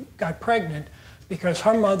she got pregnant because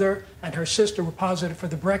her mother and her sister were positive for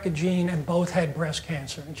the BRCA gene and both had breast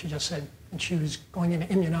cancer. And she just said, and she was going into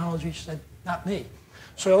immunology, she said, not me.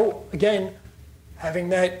 So again, having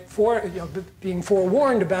that, being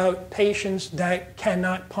forewarned about patients that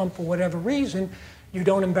cannot pump for whatever reason, you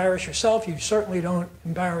don't embarrass yourself, you certainly don't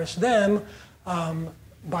embarrass them.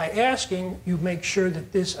 By asking, you make sure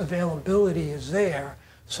that this availability is there.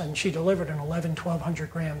 So she delivered an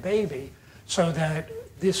 1,200 gram baby so that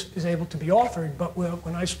this is able to be offered. But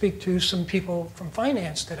when I speak to some people from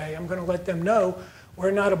finance today, I'm going to let them know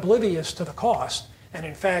we're not oblivious to the cost. And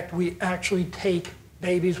in fact, we actually take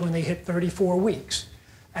babies when they hit 34 weeks.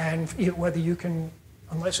 And whether you can,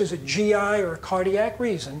 unless there's a GI or a cardiac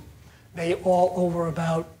reason, they all over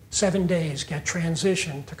about 7 days get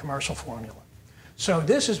transitioned to commercial formula. So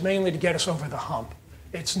this is mainly to get us over the hump.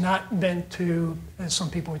 It's not meant to, as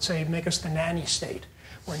some people would say, make us the nanny state.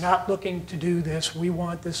 We're not looking to do this. We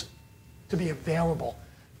want this to be available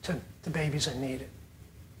to the babies that need it.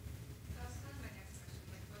 That's kind of my next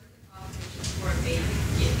question. Like, what are the qualifications for a baby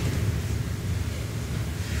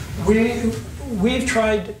getting? We've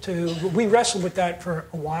tried to, we wrestled with that for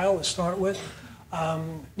a while to start with.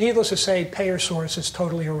 Needless to say, payer source is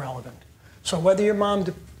totally irrelevant. So whether your mom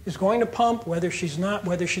is going to pump, whether she's not,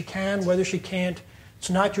 whether she can, whether she can't, it's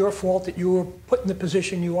not your fault that you were put in the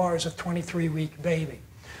position you are as a 23-week baby.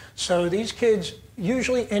 So these kids,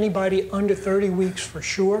 usually anybody under 30 weeks for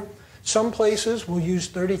sure, Some places will use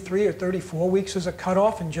 33 or 34 weeks as a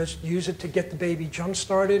cutoff and just use it to get the baby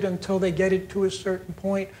jump-started until they get it to a certain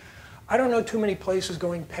point. I don't know too many places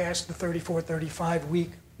going past the 34, 35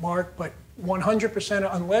 week mark, but 100%,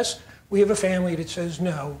 unless we have a family that says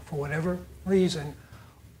no for whatever reason,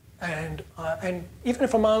 and even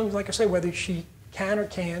if a mom, like I say, whether she can or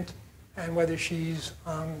can't, and whether she's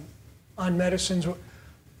on medicines,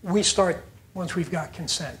 we start once we've got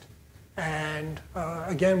consent. And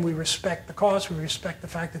again, we respect the cost, we respect the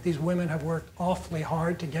fact that these women have worked awfully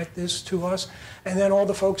hard to get this to us, and then all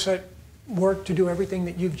the folks that work to do everything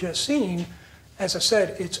that you've just seen. As I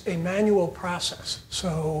said, it's a manual process,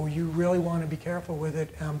 so you really want to be careful with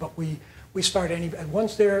it, but we start and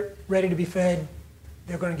once they're ready to be fed,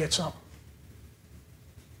 they're going to get something.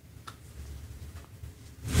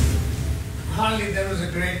 Harley, that was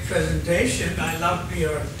a great presentation. I loved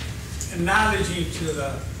your analogy to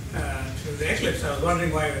the eclipse. I was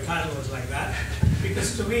wondering why your title was like that.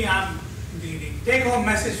 Because to me, the take-home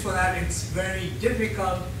message for that, it's very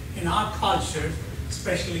difficult in our culture,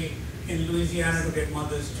 especially in Louisiana, to get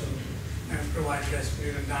mothers to provide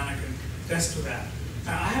breastfeeding, and Dana can attest to that.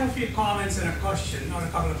 I have a few comments and a question, or a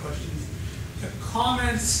couple of questions. The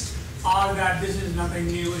comments are that this is nothing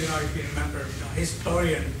new. If you remember,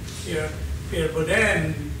 historian here, Pierre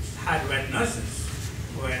Boudin had wet nurses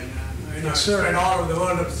when spread all over the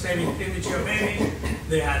world of saving premature babies.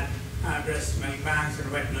 They had breast milk banks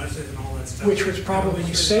and wet nurses and all that stuff. Which was probably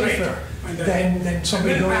safer than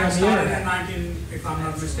somebody going on the internet. If I'm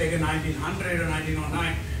not mistaken, 1900 or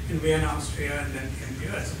 1909 in Vienna, Austria, and then in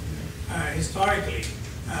the US, historically.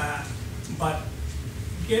 But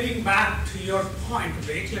getting back to your point of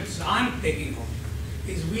the eclipse I'm taking home,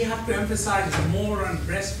 is we have to emphasize more on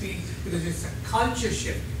breastfeeding because it's a culture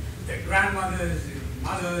shift. Their grandmothers, their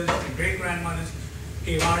mothers, their great-grandmothers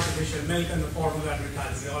gave artificial milk in the form of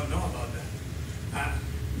advertising. We all know about that.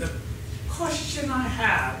 The question I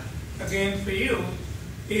have, again for you,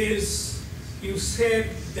 is you said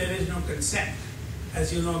there is no consent.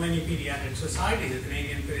 As you know, many pediatric societies, the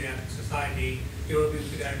Canadian Pediatric Society, European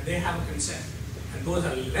Pediatric, they have a consent. And those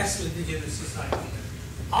are less litigious societies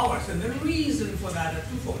than ours. And the reason for that are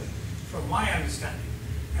twofold, from my understanding.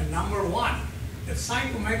 And number one, the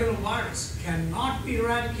cytomegalovirus cannot be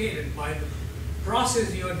eradicated by the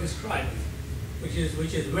process you are describing, which is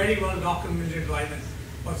very well documented by the,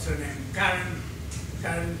 what's her name,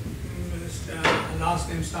 Karen, last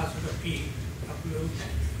name starts with a P,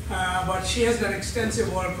 but she has done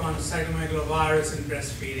extensive work on cytomegalovirus and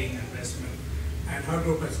breastfeeding and breast milk. And her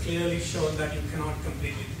group has clearly shown that you cannot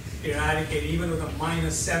completely eradicate even with a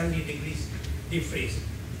minus 70 degrees deep freeze.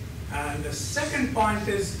 And the second point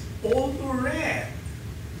is, although rare,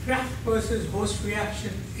 graft versus host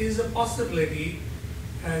reaction is a possibility,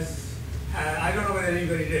 as I don't know whether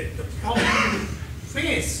anybody did. The problem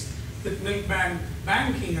faced with milk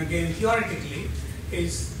banking, again, theoretically,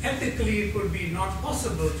 is ethically it would be not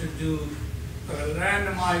possible to do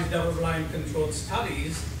randomized double-blind controlled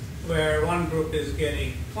studies where one group is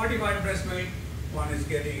getting fortified breast milk, one is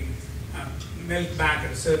getting milk back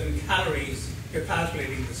at certain calories, you're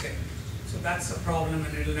calculating the same. So that's a problem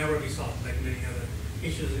and it'll never be solved like many other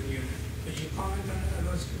issues in unit. Could you comment on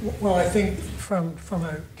those two? Well, I think from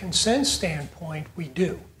a consent standpoint, we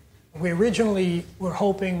do. We originally were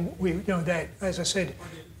hoping that, as I said,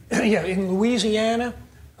 yeah, in Louisiana,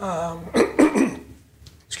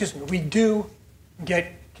 excuse me, we do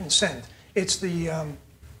get consent. It's the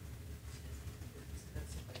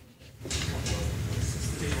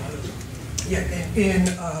in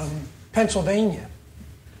Pennsylvania,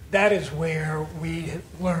 that is where we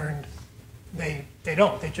learned they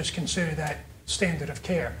don't. They just consider that standard of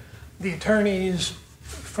care. The attorneys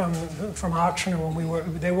from Ochsner,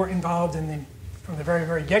 when they were involved from the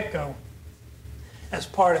very get-go. As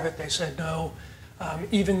part of it, they said no.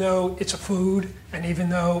 Even though it's a food and even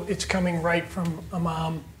though it's coming right from a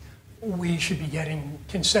mom, we should be getting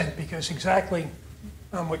consent because exactly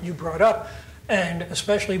what you brought up, and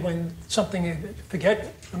especially when something,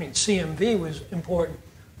 CMV was important.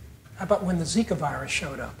 How about when the Zika virus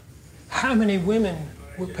showed up? How many women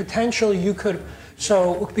would potentially you could,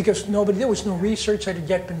 because there was no research that had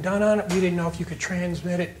yet been done on it. We didn't know if you could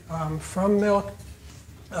transmit it from milk.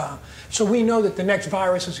 So we know that the next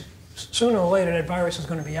virus is, sooner or later, that virus is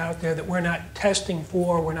going to be out there that we're not testing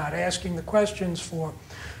for, we're not asking the questions for.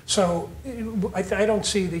 So I don't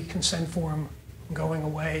see the consent form going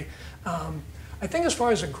away. I think as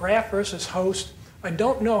far as a graft versus host, I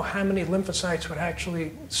don't know how many lymphocytes would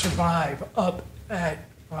actually survive up at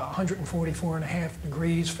 144.5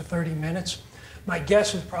 degrees for 30 minutes. My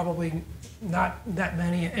guess is probably not that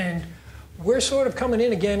many. And we're sort of coming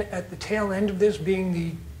in again at the tail end of this, being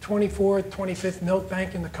the 24th, 25th milk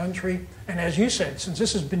bank in the country. And as you said, since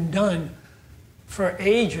this has been done for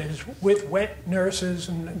ages with wet nurses,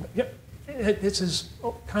 and this is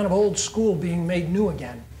kind of old school being made new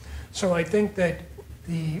again. So I think that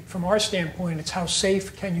from our standpoint, it's how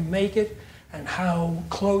safe can you make it, and how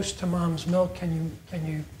close to mom's milk can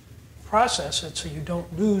you process it so you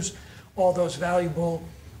don't lose all those valuable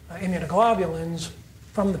immunoglobulins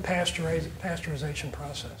from the pasteurization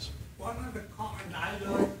process. One of the comments I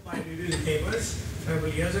learned by reading papers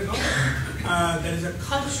several years ago, there is a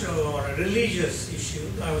cultural or a religious issue.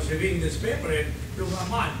 I was reading this paper, it blew my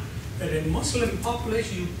mind, that in Muslim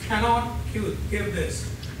population you cannot give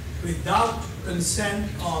this without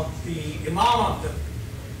consent of the imam of them.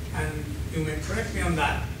 And you may correct me on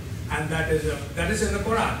that. And that is in the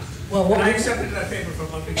Quran. Well, I accepted that paper for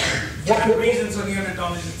public and reasons on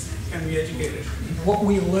neonatologists can be educated. What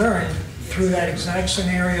we learned through that exact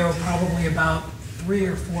scenario probably about 3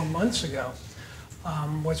 or 4 months ago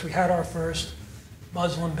was we had our first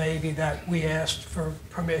Muslim baby that we asked for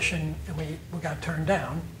permission and we got turned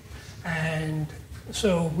down. And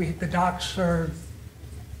so the docs are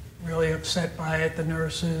really upset by it, the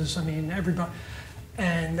nurses, I mean, everybody.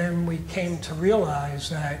 And then we came to realize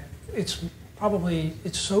that it's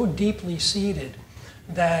so deeply seated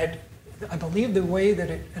that I believe the way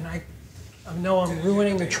that and I know I'm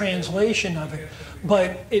ruining the translation of it,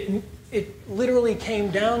 but it literally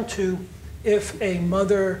came down to if a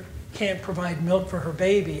mother can't provide milk for her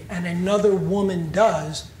baby and another woman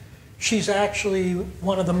does, she's actually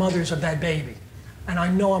one of the mothers of that baby. And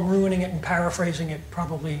I know I'm ruining it and paraphrasing it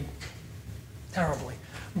probably terribly,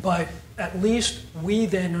 but at least we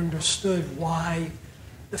then understood why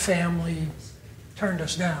the family turned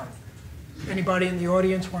us down. Anybody in the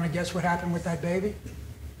audience want to guess what happened with that baby?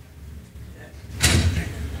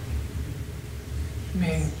 I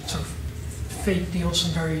mean, sort of fate deals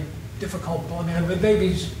some very difficult, I mean, the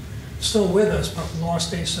baby's still with us, but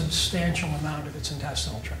lost a substantial amount of its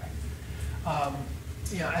intestinal tract.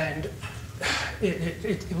 And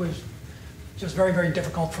it was just very, very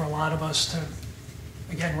difficult for a lot of us to,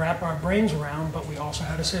 again, wrap our brains around, but we also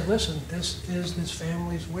had to say, listen, this is this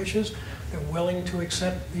family's wishes. They're willing to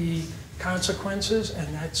accept the consequences, and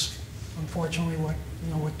that's unfortunately what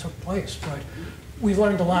took place. But we've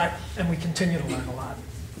learned a lot, and we continue to learn a lot.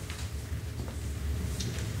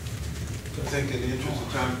 I think in the interest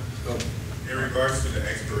of time, in regards to the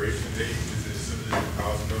expiration date, is it similar to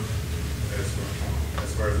cow's milk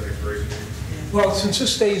as far as the expiration date? Well, since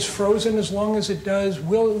this stays frozen as long as it does,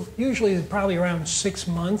 we'll usually probably around 6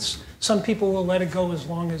 months. Some people will let it go as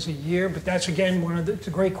long as a year, but that's again it's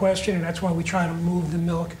a great question, and that's why we try to move the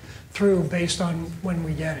milk through based on when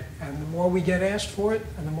we get it. And the more we get asked for it,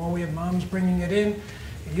 and the more we have moms bringing it in,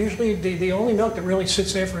 usually the only milk that really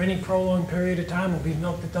sits there for any prolonged period of time will be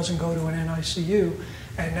milk that doesn't go to an NICU.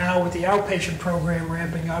 And now with the outpatient program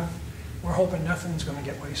ramping up, we're hoping nothing's going to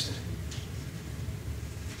get wasted.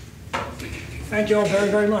 Thank you all very,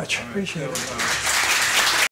 very much. Appreciate it.